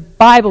rid of the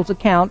Bible's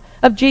account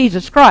of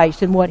Jesus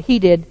Christ and what He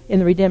did in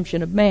the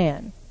redemption of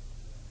man.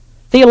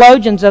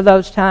 Theologians of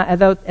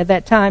at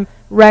that time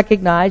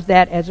recognized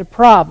that as a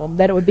problem,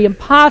 that it would be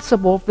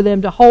impossible for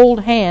them to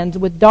hold hands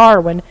with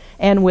Darwin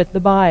and with the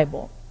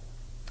Bible.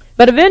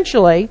 But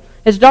eventually,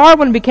 as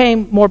Darwin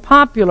became more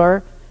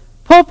popular,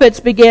 pulpits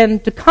began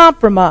to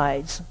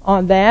compromise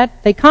on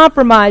that. They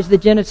compromised the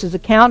Genesis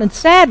account, and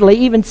sadly,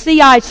 even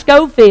C.I.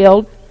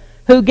 Scofield,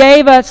 who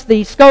gave us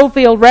the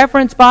Scofield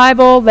Reference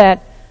Bible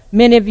that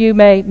many of you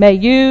may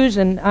use,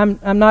 and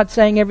I'm not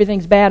saying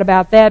everything's bad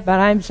about that, but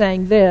I'm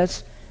saying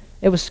this.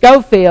 It was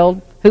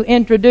Scofield who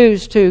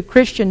introduced to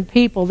Christian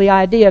people the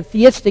idea of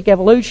theistic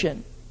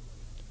evolution,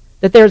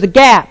 that there's a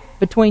gap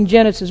between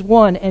Genesis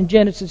 1 and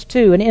Genesis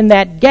 2. And in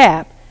that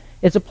gap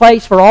is a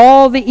place for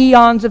all the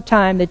eons of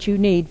time that you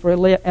need for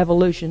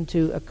evolution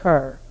to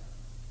occur.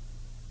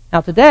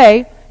 Now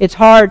today, it's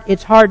hard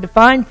to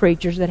find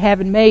preachers that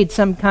haven't made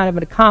some kind of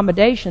an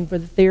accommodation for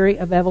the theory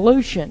of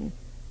evolution.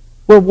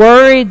 We're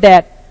worried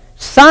that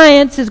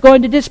science is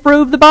going to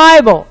disprove the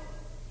Bible.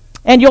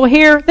 And you'll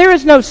hear, there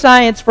is no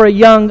science for a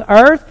young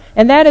earth,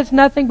 and that is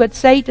nothing but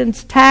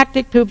Satan's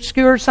tactic to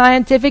obscure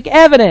scientific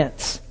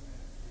evidence.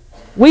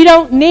 We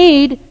don't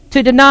need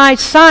to deny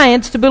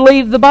science to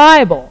believe the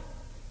Bible.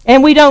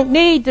 And we don't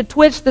need to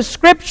twist the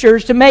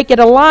Scriptures to make it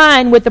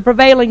align with the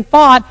prevailing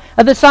thought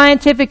of the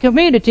scientific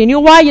community. And you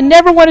know why you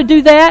never want to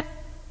do that?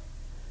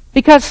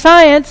 Because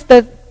science,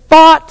 the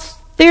thoughts,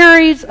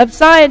 theories of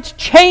science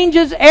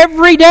changes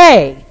every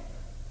day.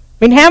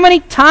 I mean, how many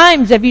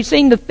times have you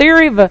seen the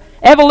theory of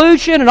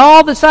evolution and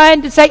all the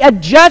scientists say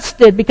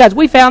adjusted because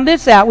we found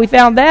this out, we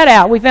found that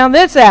out, we found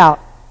this out?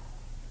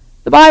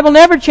 The Bible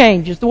never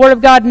changes. The Word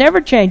of God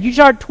never changes. You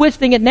start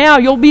twisting it now,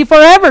 you'll be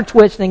forever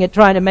twisting it,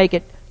 trying to make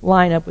it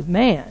line up with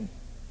man.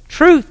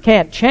 Truth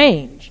can't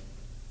change.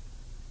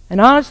 And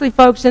honestly,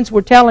 folks, since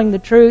we're telling the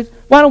truth,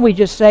 why don't we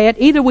just say it?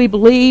 Either we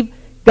believe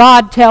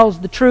God tells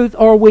the truth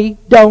or we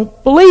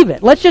don't believe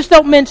it. Let's just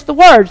don't mince the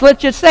words.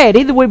 Let's just say it.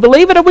 Either we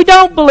believe it or we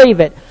don't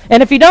believe it.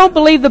 And if you don't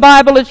believe the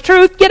Bible is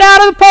truth, get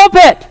out of the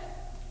pulpit.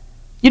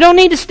 You don't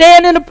need to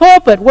stand in a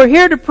pulpit. We're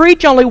here to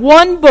preach only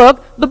one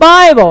book, the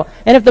Bible.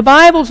 And if the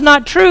Bible's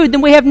not true,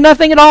 then we have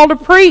nothing at all to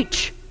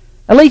preach.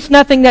 At least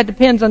nothing that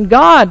depends on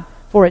God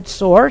for its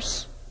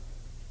source.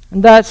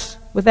 And thus,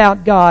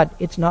 without God,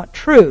 it's not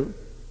true.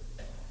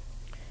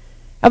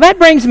 Now that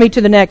brings me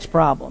to the next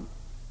problem.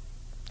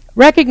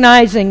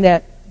 Recognizing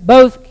that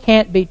both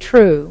can't be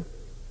true,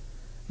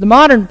 the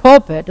modern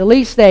pulpit, at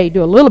least they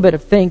do a little bit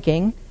of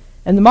thinking,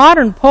 and the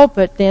modern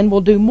pulpit then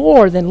will do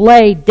more than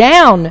lay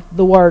down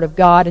the Word of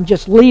God and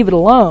just leave it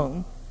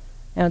alone.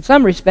 Now in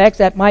some respects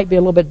that might be a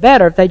little bit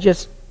better if they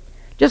just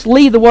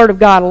leave the Word of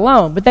God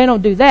alone. But they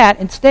don't do that.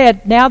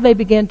 Instead, now they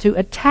begin to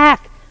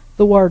attack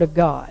the Word of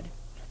God.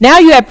 Now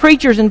you have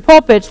preachers in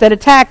pulpits that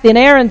attack the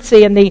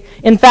inerrancy and the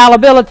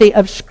infallibility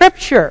of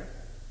Scripture.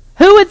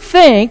 Who would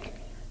think,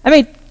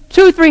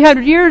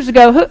 200-300 years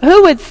ago,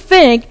 who would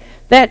think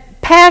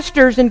that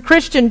pastors in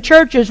Christian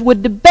churches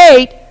would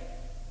debate,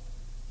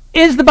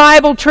 is the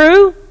Bible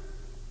true?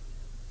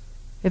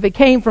 If it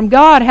came from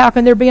God, how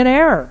can there be an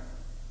error?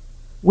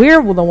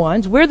 We're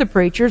the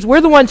preachers,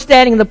 we're the ones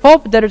standing in the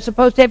pulpit that are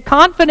supposed to have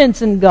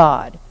confidence in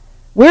God.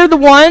 We're the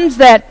ones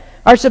that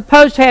are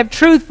supposed to have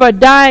truth for a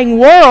dying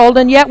world,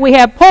 and yet we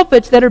have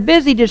pulpits that are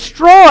busy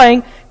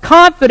destroying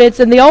confidence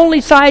in the only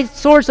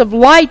source of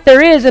light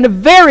there is in a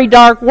very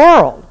dark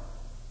world.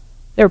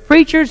 There are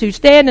preachers who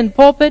stand in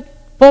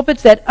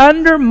pulpits that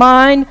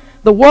undermine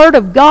the Word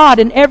of God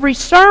in every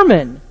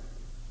sermon.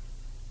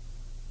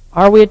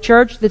 Are we a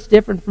church that's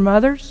different from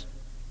others?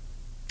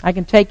 I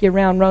can take you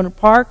around Rohnert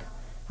Park.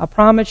 I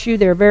promise you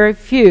there are very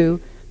few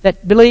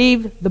that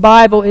believe the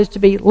Bible is to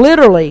be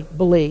literally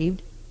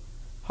believed.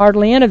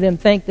 Hardly any of them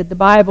think that the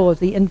Bible is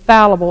the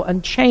infallible,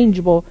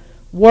 unchangeable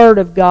Word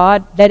of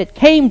God, that it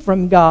came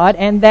from God,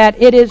 and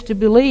that it is to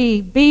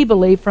be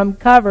believed from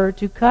cover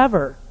to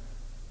cover.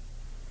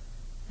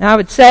 Now I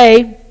would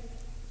say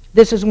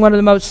this is one of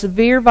the most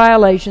severe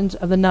violations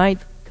of the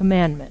 9th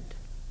commandment.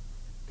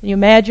 Can you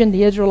imagine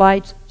the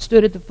Israelites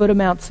stood at the foot of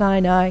Mount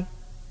Sinai,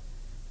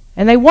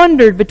 and they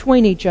wondered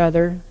between each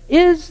other,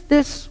 is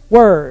this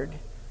Word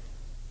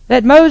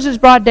that Moses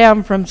brought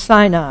down from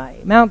Sinai,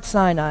 Mount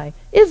Sinai,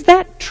 is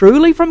that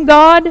truly from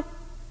God?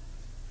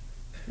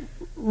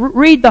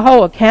 Read the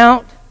whole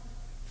account.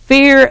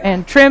 Fear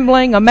and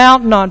trembling, a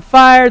mountain on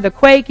fire, the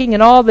quaking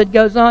and all that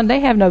goes on.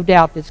 They have no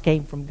doubt this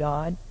came from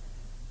God.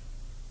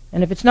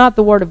 And if it's not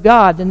the Word of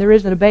God, then there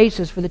isn't a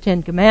basis for the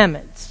 10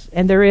 Commandments.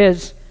 And there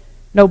is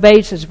no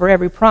basis for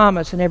every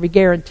promise and every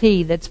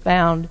guarantee that's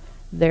found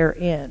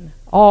therein.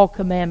 All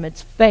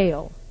commandments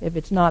fail if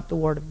it's not the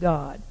Word of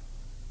God.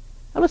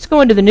 Now let's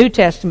go into the New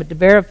Testament to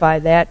verify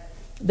that.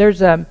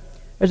 There's a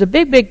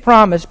big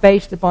promise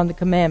based upon the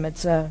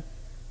commandments.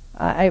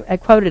 I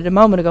quoted a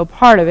moment ago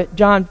part of it,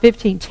 John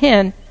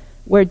 15:10,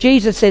 where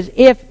Jesus says,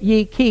 if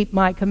ye keep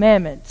my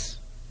commandments.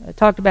 I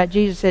talked about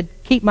Jesus said,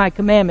 keep my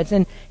commandments.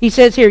 And he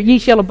says here, ye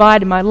shall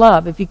abide in my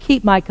love. If you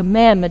keep my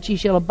commandments, ye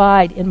shall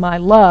abide in my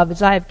love,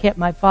 as I have kept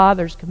my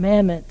Father's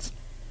commandments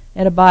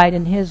and abide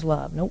in his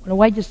love. No,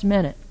 wait just a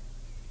minute.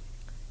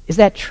 Is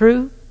that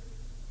true?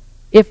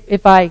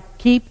 If I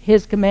keep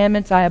his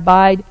commandments, I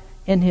abide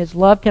in his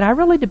love. Can I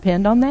really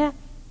depend on that?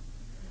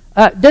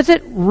 Does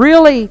it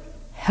really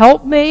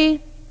help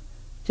me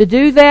to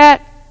do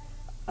that?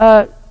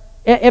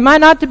 Am I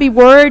not to be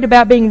worried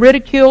about being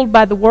ridiculed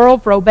by the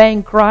world for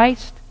obeying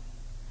Christ?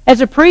 As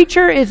a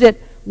preacher, is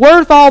it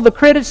worth all the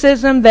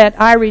criticism that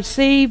I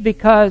receive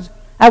because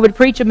I would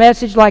preach a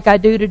message like I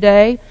do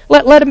today?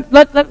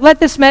 Let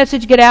this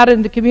message get out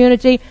in the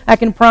community. I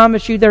can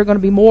promise you there are going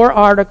to be more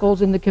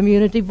articles in the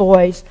Community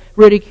Voice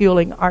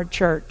ridiculing our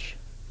church.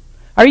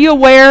 Are you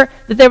aware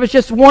that there was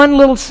just one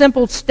little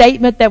simple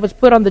statement that was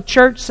put on the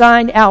church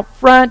sign out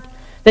front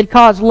that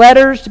caused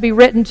letters to be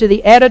written to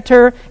the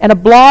editor and a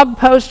blog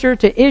poster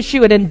to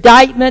issue an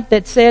indictment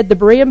that said the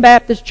Berean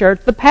Baptist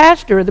Church, the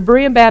pastor of the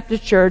Berean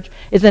Baptist Church,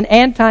 is an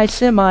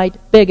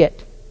anti-Semite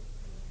bigot?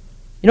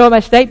 You know what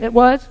my statement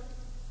was?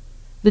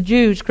 The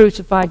Jews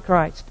crucified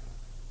Christ.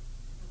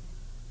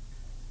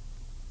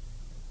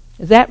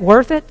 Is that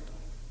worth it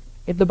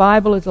if the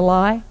Bible is a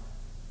lie?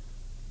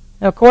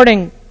 Now,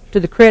 according to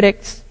the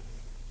critics,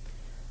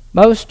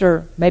 most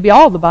or maybe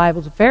all of the Bible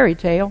is a fairy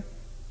tale.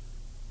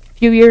 A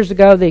few years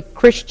ago, the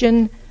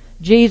Christian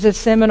Jesus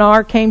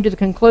Seminar came to the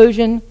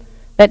conclusion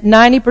that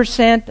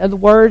 90% of the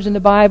words in the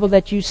Bible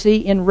that you see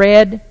in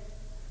red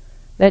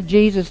that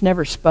Jesus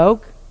never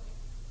spoke,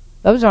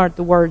 those aren't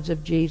the words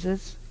of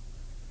Jesus.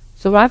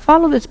 So I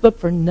follow this book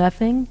for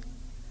nothing.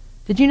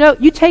 Did you know,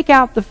 you take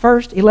out the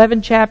first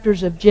 11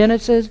 chapters of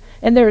Genesis,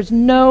 and there is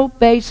no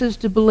basis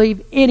to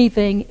believe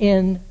anything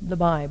in the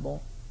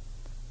Bible.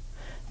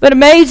 But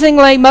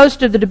amazingly,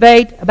 most of the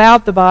debate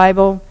about the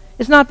Bible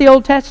is not the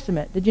Old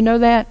Testament. Did you know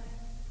that?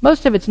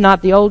 Most of it's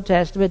not the Old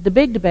Testament. The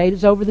big debate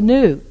is over the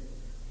New.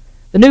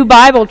 The New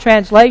Bible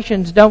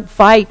translations don't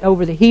fight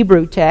over the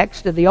Hebrew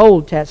text of the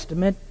Old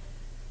Testament.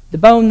 The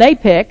bone they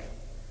pick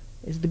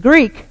is the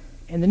Greek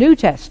in the New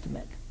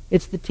Testament.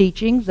 It's the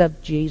teachings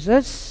of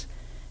Jesus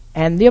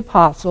and the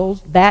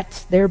apostles.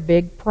 That's their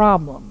big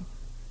problem.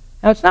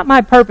 Now, it's not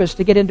my purpose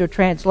to get into a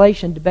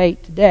translation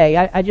debate today.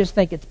 I just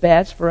think it's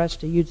best for us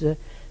to use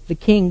the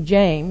King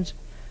James.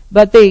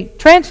 But the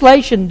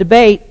translation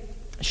debate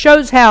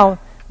shows how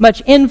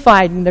much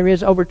infighting there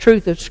is over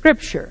truth of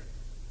Scripture.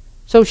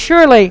 So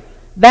surely,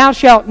 thou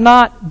shalt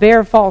not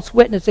bear false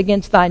witness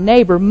against thy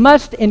neighbor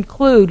must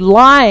include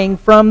lying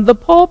from the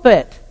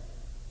pulpit.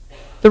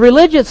 The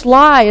religious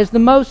lie is the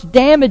most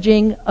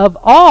damaging of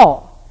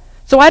all.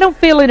 So I don't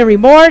feel any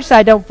remorse,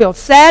 I don't feel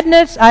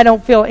sadness, I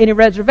don't feel any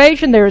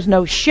reservation. There is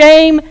no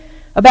shame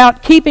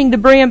about keeping the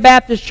Berean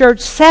Baptist Church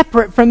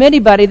separate from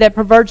anybody that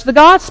perverts the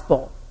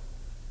gospel.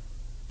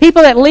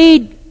 People that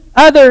lead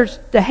others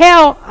to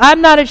hell,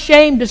 I'm not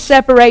ashamed to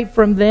separate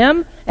from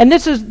them. And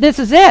this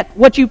is it.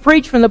 What you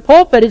preach from the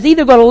pulpit is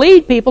either going to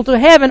lead people to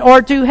heaven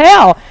or to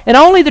hell. And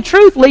only the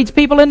truth leads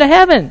people into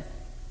heaven.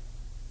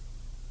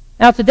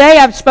 Now today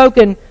I've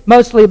spoken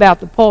mostly about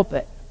the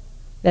pulpit.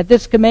 That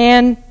this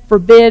command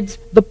forbids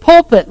the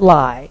pulpit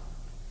lie.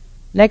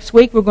 Next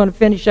week we're going to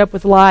finish up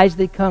with lies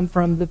that come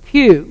from the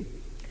pew.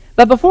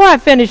 But before I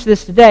finish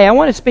this today, I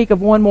want to speak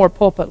of one more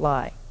pulpit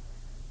lie.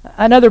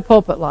 Another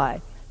pulpit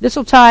lie. This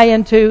will tie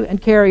into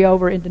and carry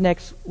over into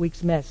next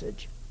week's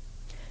message.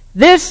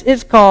 This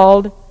is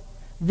called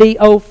the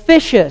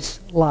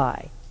officious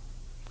lie.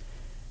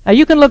 Now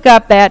you can look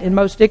up that in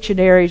most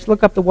dictionaries.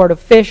 Look up the word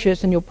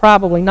officious and you'll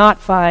probably not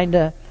find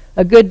a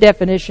good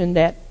definition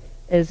that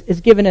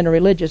is given in a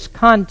religious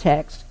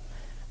context.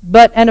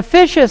 But an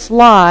officious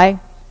lie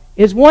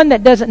is one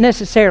that doesn't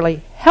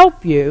necessarily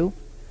help you.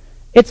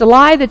 It's a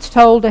lie that's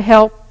told to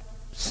help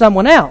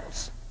someone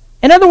else.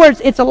 In other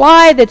words, it's a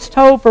lie that's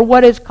told for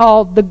what is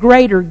called the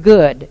greater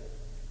good.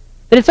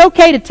 That it's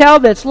okay to tell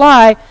this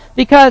lie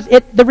because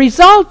the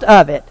result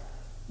of it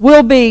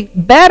will be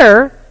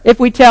better if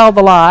we tell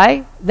the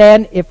lie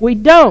than if we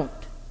don't.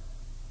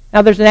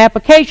 Now, there's an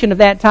application of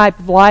that type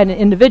of lie in an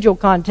individual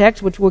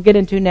context, which we'll get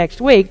into next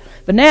week.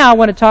 But now I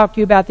want to talk to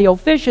you about the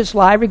officious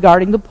lie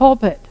regarding the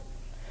pulpit.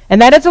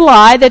 And that is a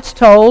lie that's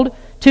told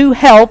to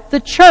help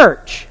the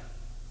church.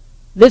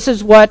 This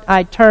is what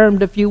I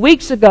termed a few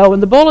weeks ago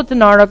in the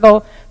bulletin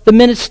article, the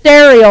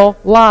ministerial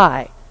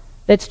lie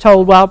that's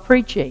told while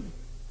preaching.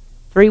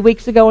 3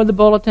 weeks ago in the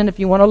bulletin, if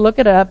you want to look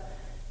it up,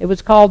 it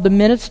was called the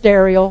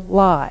ministerial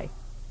lie.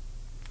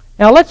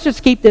 Now, let's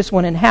just keep this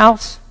one in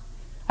house.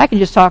 I can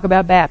just talk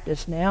about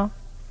Baptists now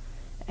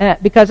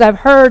because I've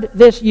heard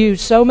this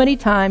used so many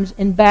times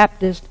in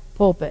Baptist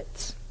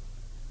pulpits.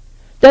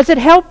 Does it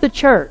help the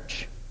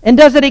church? And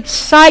does it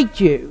excite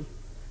you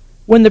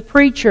when the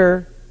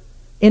preacher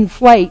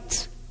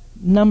inflates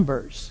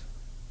numbers?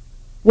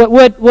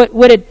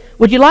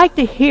 Would you like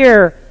to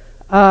hear?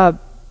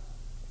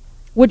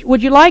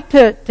 Would you like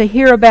to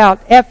hear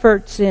about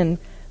efforts in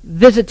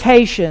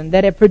visitation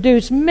that have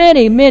produced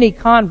many, many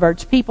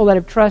converts, people that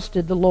have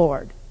trusted the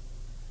Lord?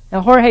 Now,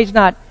 Jorge's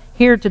not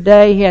here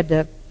today. He had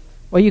to,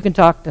 well, you can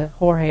talk to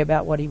Jorge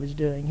about what he was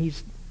doing.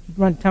 He's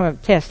run some of a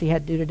test he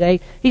had to do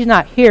today. He's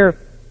not here.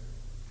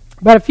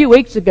 But a few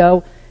weeks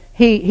ago,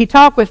 he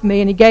talked with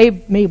me and he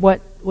gave me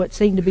what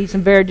seemed to be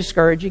some very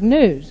discouraging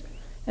news.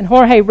 And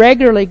Jorge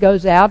regularly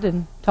goes out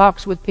and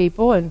talks with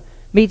people and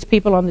meets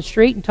people on the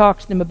street and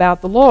talks to them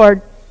about the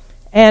Lord.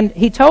 And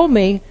he told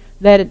me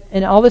that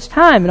in all this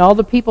time and all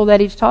the people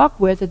that he's talked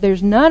with, that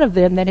there's none of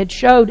them that had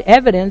showed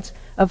evidence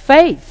of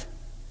faith.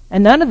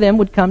 And none of them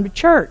would come to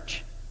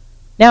church.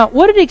 Now,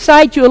 would it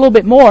excite you a little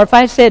bit more if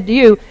I said to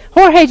you,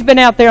 Jorge's been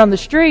out there on the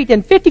street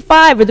and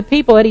 55 of the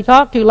people that he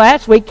talked to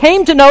last week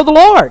came to know the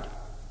Lord.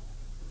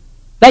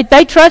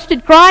 They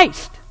trusted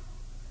Christ.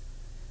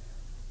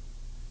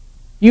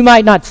 You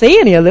might not see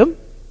any of them,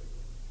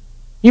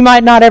 You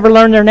might not ever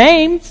learn their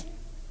names.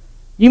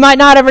 You might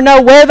not ever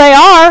know where they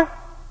are.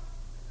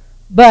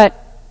 But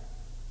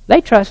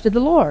they trusted the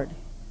Lord.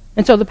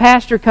 And so the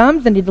pastor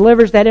comes and he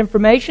delivers that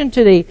information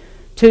to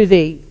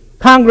the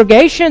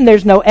congregation.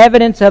 There's no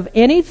evidence of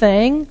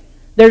anything.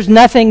 There's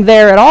nothing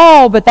there at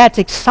all, but that's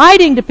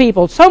exciting to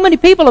people. So many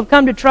people have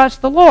come to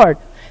trust the Lord.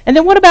 And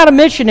then what about a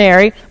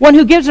missionary, one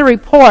who gives a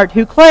report,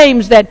 who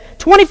claims that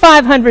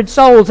 2,500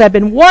 souls have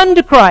been won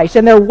to Christ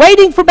and they're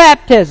waiting for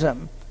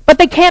baptism, but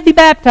they can't be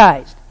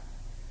baptized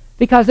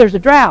because there's a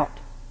drought?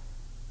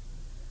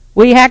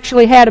 We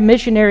actually had a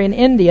missionary in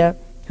India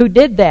who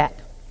did that.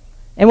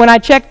 And when I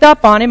checked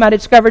up on him, I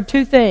discovered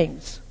two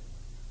things.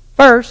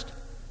 First,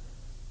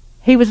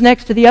 he was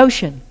next to the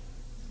ocean.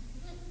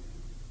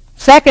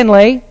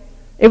 Secondly,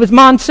 it was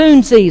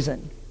monsoon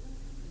season.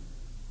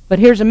 But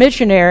here's a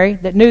missionary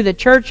that knew that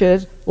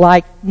churches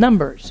like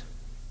numbers.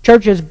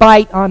 Churches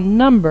bite on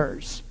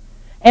numbers.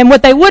 And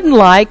what they wouldn't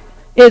like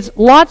is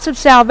lots of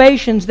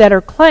salvations that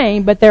are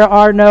claimed, but there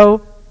are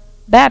no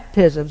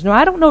baptisms. Now,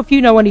 I don't know if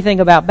you know anything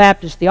about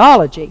Baptist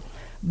theology,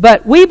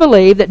 but we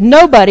believe that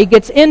nobody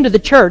gets into the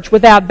church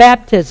without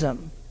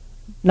baptism.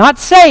 Not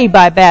saved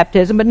by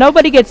baptism, but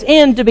nobody gets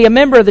in to be a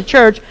member of the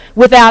church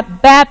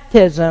without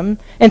baptism.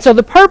 And so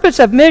the purpose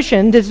of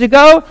missions is to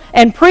go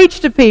and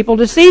preach to people,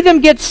 to see them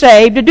get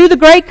saved, to do the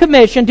Great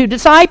Commission, to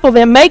disciple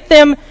them, make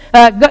them,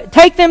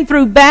 take them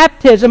through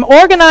baptism,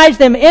 organize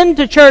them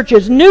into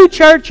churches, new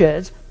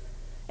churches.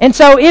 And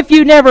so if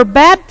you never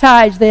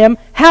baptize them,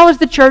 how is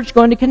the church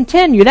going to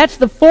continue? That's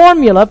the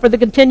formula for the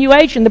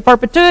continuation, the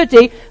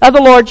perpetuity of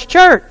the Lord's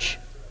church.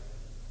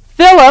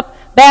 Philip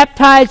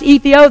baptized the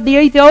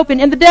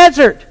Ethiopian in the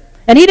desert.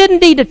 And he didn't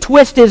need to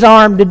twist his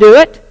arm to do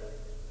it.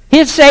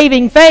 His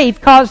saving faith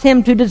caused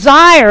him to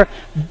desire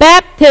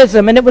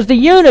baptism. And it was the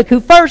eunuch who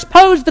first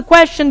posed the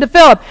question to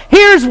Philip,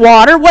 "Here's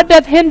water, what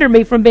doth hinder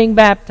me from being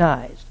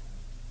baptized?"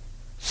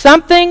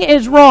 Something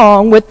is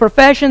wrong with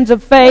professions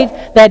of faith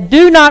that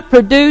do not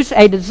produce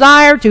a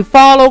desire to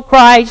follow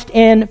Christ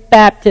in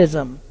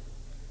baptism.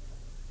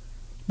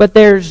 But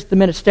there's the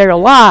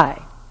ministerial lie.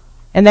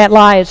 And that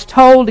lie is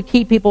told to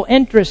keep people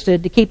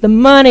interested, to keep the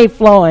money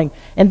flowing,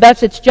 and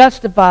thus it's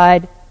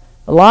justified.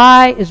 The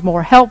lie is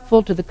more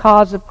helpful to the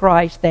cause of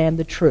Christ than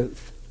the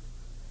truth.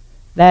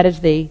 That is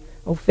the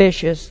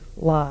officious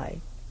lie.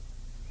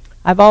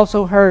 I've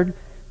also heard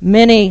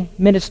many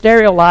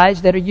ministerial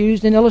lies that are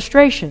used in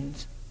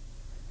illustrations.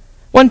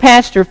 One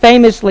pastor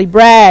famously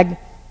bragged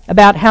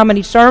about how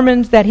many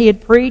sermons that he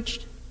had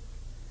preached.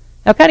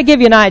 Now, kind of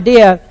give you an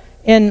idea,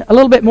 in a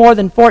little bit more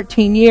than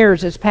 14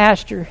 years as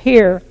pastor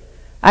here,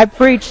 I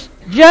preached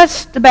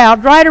just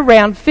about right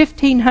around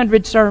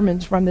 1,500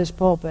 sermons from this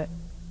pulpit.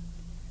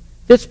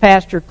 This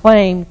pastor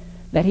claimed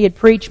that he had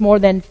preached more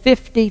than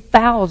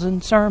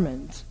 50,000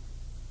 sermons.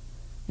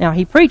 Now,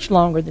 he preached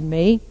longer than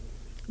me,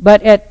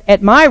 but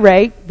at my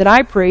rate that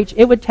I preach,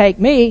 it would take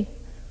me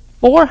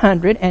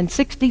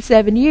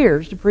 467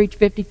 years to preach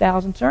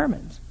 50,000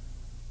 sermons.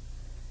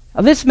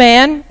 Now, this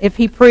man, if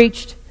he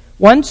preached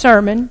one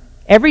sermon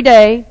every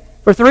day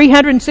for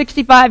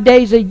 365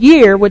 days a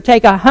year, would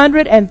take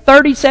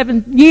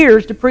 137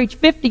 years to preach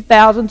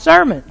 50,000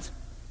 sermons.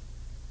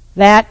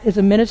 That is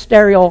a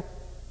ministerial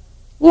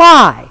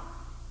lie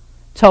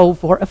told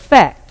for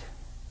effect.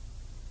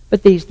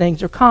 But these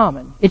things are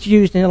common. It's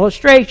used in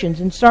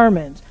illustrations, in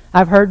sermons.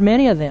 I've heard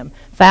many of them.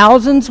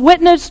 Thousands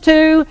witnessed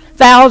to,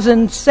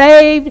 thousands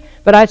saved,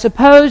 but I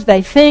suppose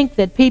they think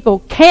that people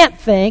can't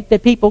think,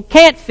 that people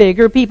can't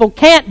figure, people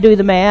can't do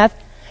the math,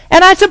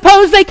 and I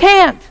suppose they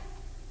can't.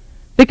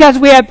 Because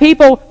we have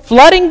people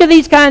flooding to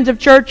these kinds of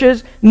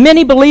churches,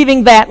 many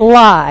believing that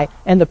lie.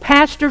 And the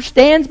pastor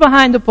stands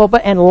behind the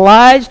pulpit and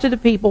lies to the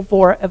people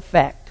for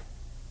effect.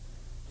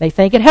 They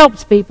think it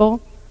helps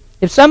people.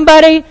 If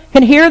somebody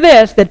can hear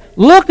this, that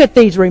look at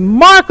these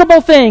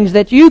remarkable things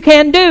that you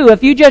can do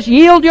if you just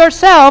yield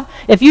yourself,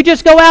 if you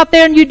just go out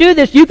there and you do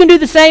this, you can do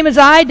the same as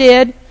I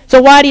did.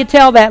 So why do you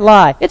tell that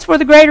lie? It's for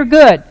the greater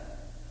good.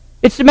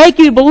 It's to make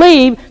you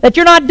believe that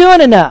you're not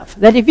doing enough.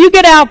 That if you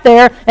get out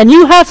there and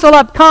you hustle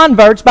up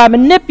converts by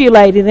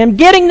manipulating them,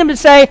 getting them to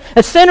say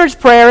a sinner's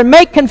prayer and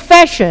make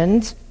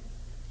confessions,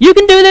 you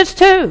can do this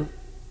too.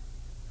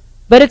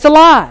 But it's a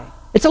lie.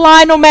 It's a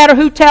lie no matter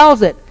who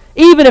tells it.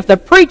 Even if the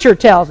preacher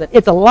tells it,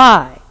 it's a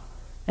lie.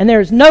 And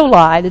there is no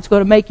lie that's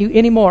going to make you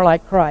any more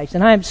like Christ.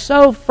 And I am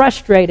so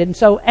frustrated and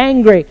so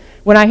angry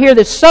when I hear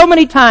this so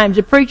many times.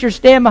 The preachers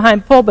stand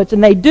behind pulpits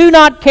and they do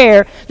not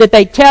care that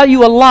they tell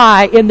you a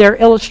lie in their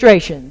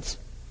illustrations.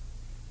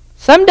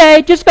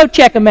 Someday, just go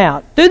check them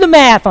out. Do the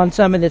math on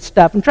some of this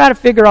stuff and try to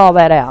figure all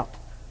that out.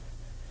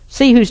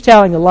 See who's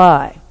telling the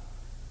lie.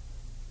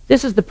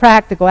 This is the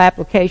practical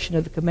application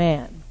of the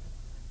command.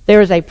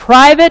 There is a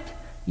private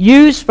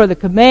use for the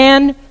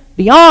command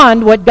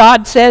beyond what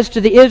God says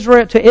to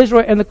Israel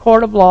in the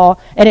court of law,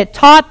 and it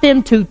taught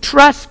them to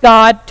trust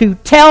God, to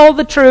tell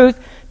the truth,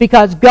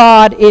 because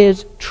God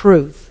is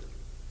truth.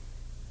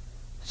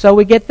 So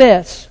we get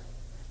this.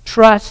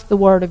 Trust the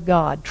Word of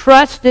God.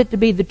 Trust it to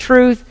be the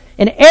truth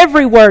in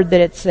every word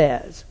that it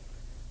says,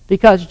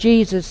 because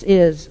Jesus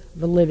is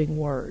the living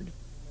Word.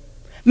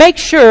 Make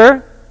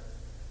sure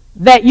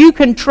that you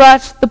can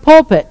trust the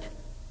pulpit.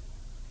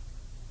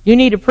 You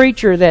need a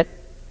preacher that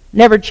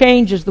never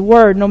changes the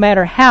Word, no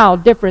matter how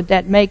different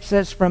that makes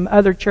us from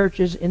other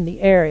churches in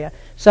the area.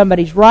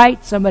 Somebody's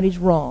right, somebody's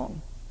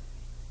wrong.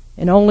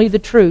 And only the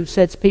truth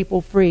sets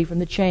people free from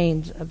the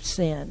chains of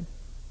sin.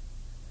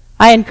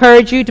 I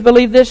encourage you to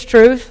believe this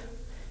truth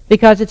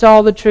because it's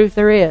all the truth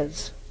there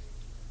is.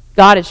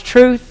 God is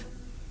truth,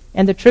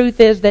 and the truth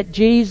is that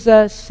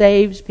Jesus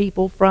saves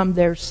people from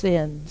their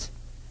sins.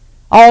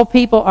 All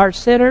people are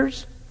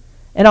sinners,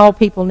 and all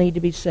people need to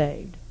be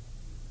saved.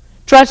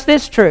 Trust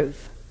this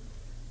truth,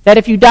 that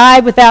if you die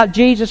without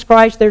Jesus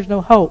Christ, there's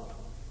no hope.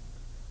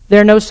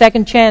 There are no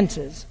second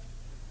chances.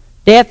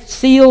 Death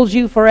seals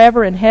you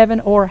forever in heaven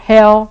or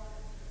hell.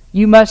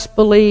 You must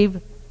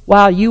believe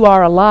while you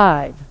are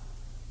alive,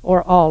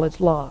 or all is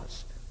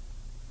lost.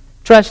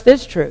 Trust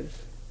this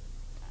truth.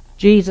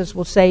 Jesus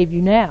will save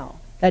you now.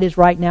 That is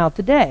right now,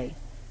 today.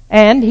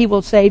 And He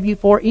will save you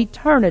for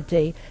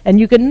eternity. And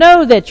you can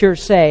know that you're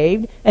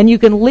saved, and you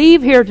can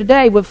leave here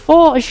today with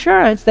full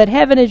assurance that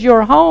heaven is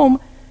your home,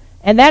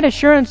 and that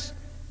assurance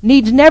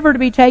needs never to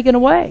be taken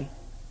away.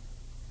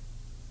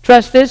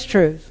 Trust this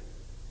truth.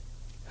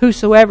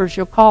 Whosoever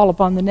shall call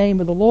upon the name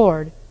of the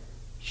Lord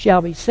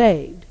shall be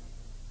saved.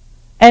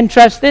 And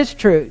trust this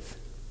truth,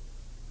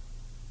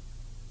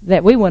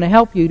 that we want to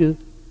help you to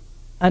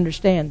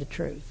understand the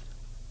truth.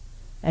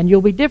 And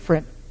you'll be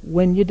different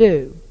when you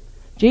do.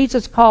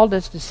 Jesus called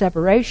us to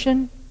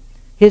separation.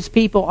 His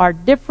people are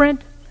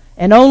different,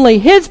 and only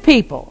His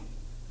people,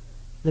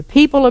 the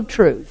people of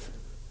truth,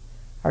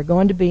 are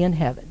going to be in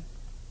heaven.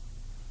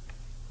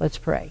 Let's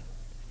pray.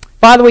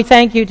 Father, we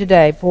thank You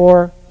today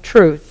for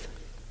truth.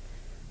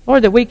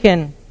 Lord, that we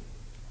can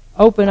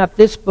open up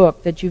this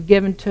book that You've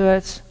given to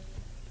us,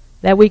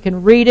 that we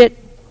can read it,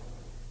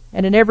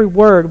 and in every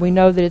word we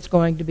know that it's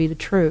going to be the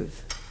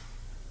truth.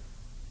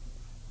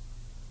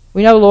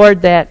 We know,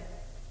 Lord, that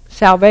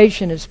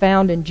salvation is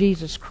found in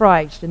Jesus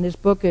Christ, and this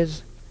book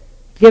is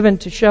given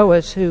to show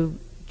us who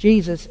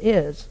Jesus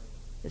is.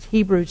 As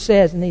Hebrews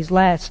says, in these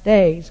last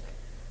days,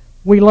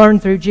 we learn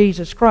through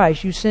Jesus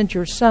Christ. You sent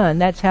Your Son.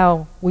 That's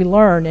how we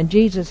learn. And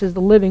Jesus is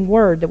the living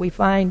Word that we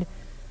find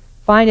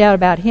out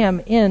about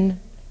Him in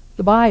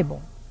the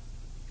Bible.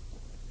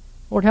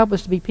 Lord, help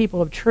us to be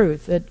people of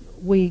truth, that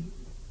we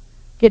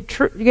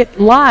get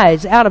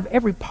lies out of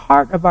every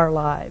part of our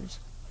lives.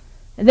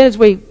 And then as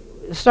we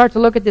start to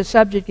look at this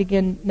subject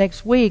again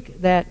next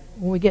week, that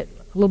when we get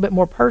a little bit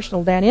more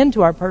personal down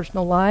into our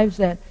personal lives,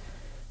 that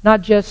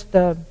not just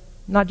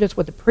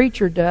what the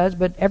preacher does,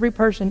 but every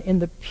person in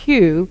the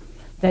pew,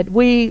 that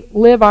we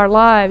live our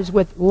lives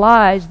with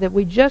lies that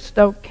we just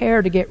don't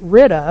care to get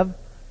rid of.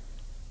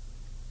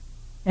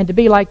 And to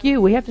be like You,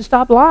 we have to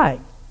stop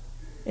lying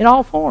in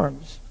all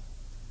forms.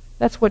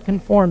 That's what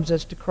conforms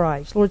us to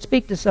Christ. Lord,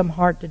 speak to some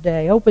heart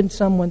today. Open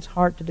someone's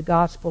heart to the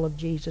gospel of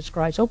Jesus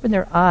Christ. Open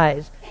their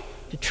eyes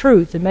to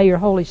truth, and may Your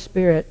Holy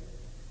Spirit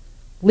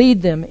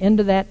lead them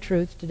into that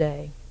truth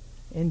today.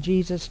 In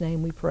Jesus'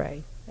 name we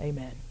pray.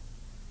 Amen.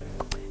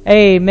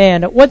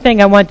 Amen. One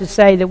thing I want to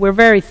say that we're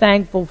very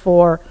thankful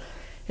for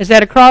is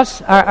that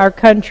across our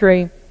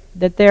country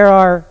that there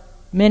are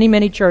many,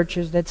 many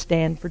churches that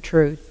stand for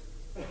truth.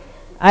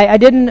 I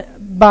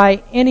didn't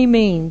by any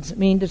means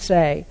mean to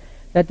say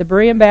that the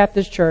Berean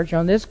Baptist Church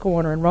on this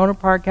corner in Rohnert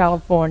Park,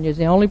 California is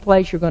the only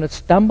place you're going to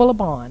stumble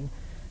upon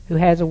who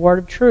has a word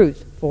of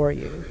truth for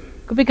you,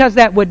 because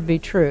that wouldn't be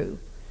true.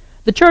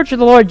 The Church of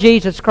the Lord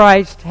Jesus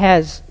Christ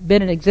has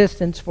been in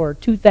existence for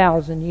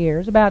 2,000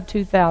 years, about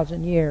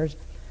 2,000 years,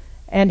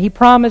 and He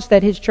promised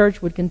that His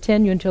church would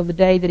continue until the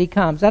day that He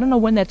comes. I don't know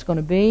when that's going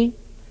to be.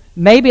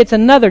 Maybe it's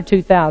another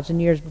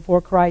 2,000 years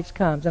before Christ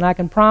comes, and I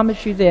can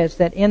promise you this,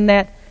 that in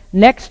that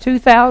next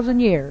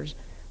 2,000 years,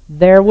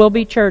 there will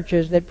be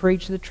churches that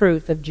preach the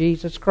truth of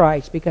Jesus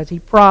Christ, because He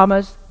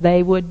promised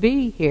they would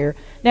be here.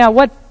 Now,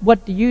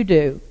 what do you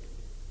do?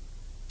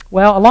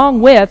 Well,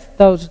 along with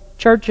those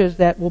churches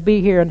that will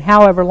be here and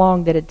however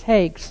long that it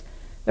takes,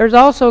 there's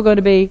also going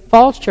to be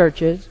false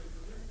churches,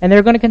 and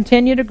they're going to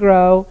continue to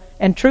grow,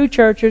 and true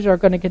churches are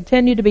going to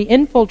continue to be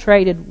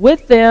infiltrated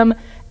with them,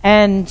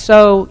 and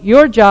so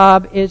your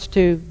job is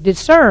to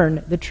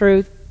discern the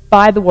truth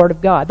by the Word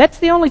of God. That's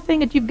the only thing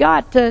that you've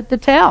got to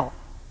tell.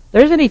 If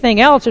there's anything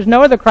else, there's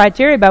no other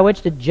criteria by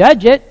which to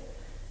judge it.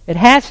 It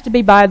has to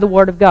be by the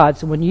Word of God.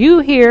 So when you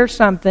hear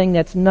something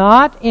that's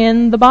not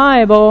in the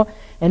Bible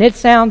and it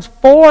sounds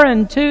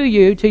foreign to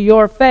you, to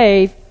your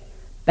faith,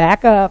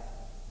 back up,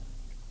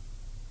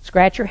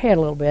 scratch your head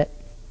a little bit,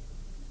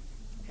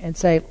 and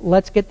say,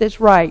 let's get this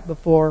right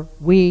before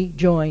we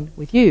join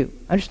with you.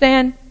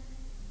 Understand?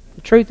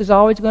 The truth is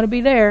always going to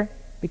be there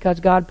because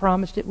God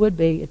promised it would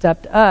be. It's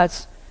up to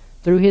us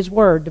through His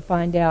Word to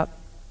find out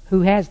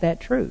who has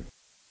that truth.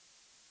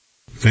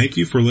 Thank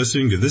you for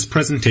listening to this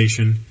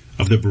presentation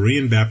of the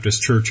Berean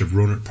Baptist Church of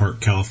Rohnert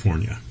Park,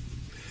 California.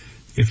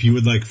 If you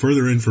would like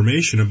further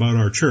information about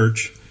our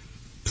church,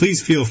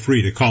 please feel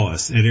free to call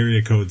us at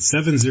area code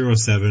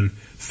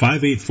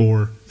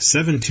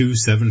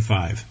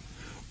 707-584-7275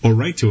 or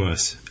write to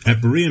us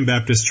at Berean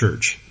Baptist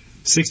Church,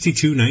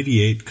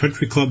 6298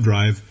 Country Club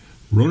Drive,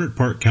 Rohnert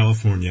Park,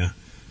 California,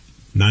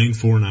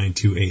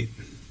 94928.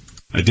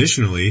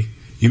 Additionally,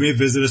 you may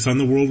visit us on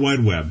the World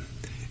Wide Web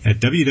at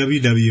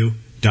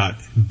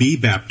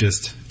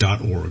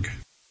www.bbaptist.org.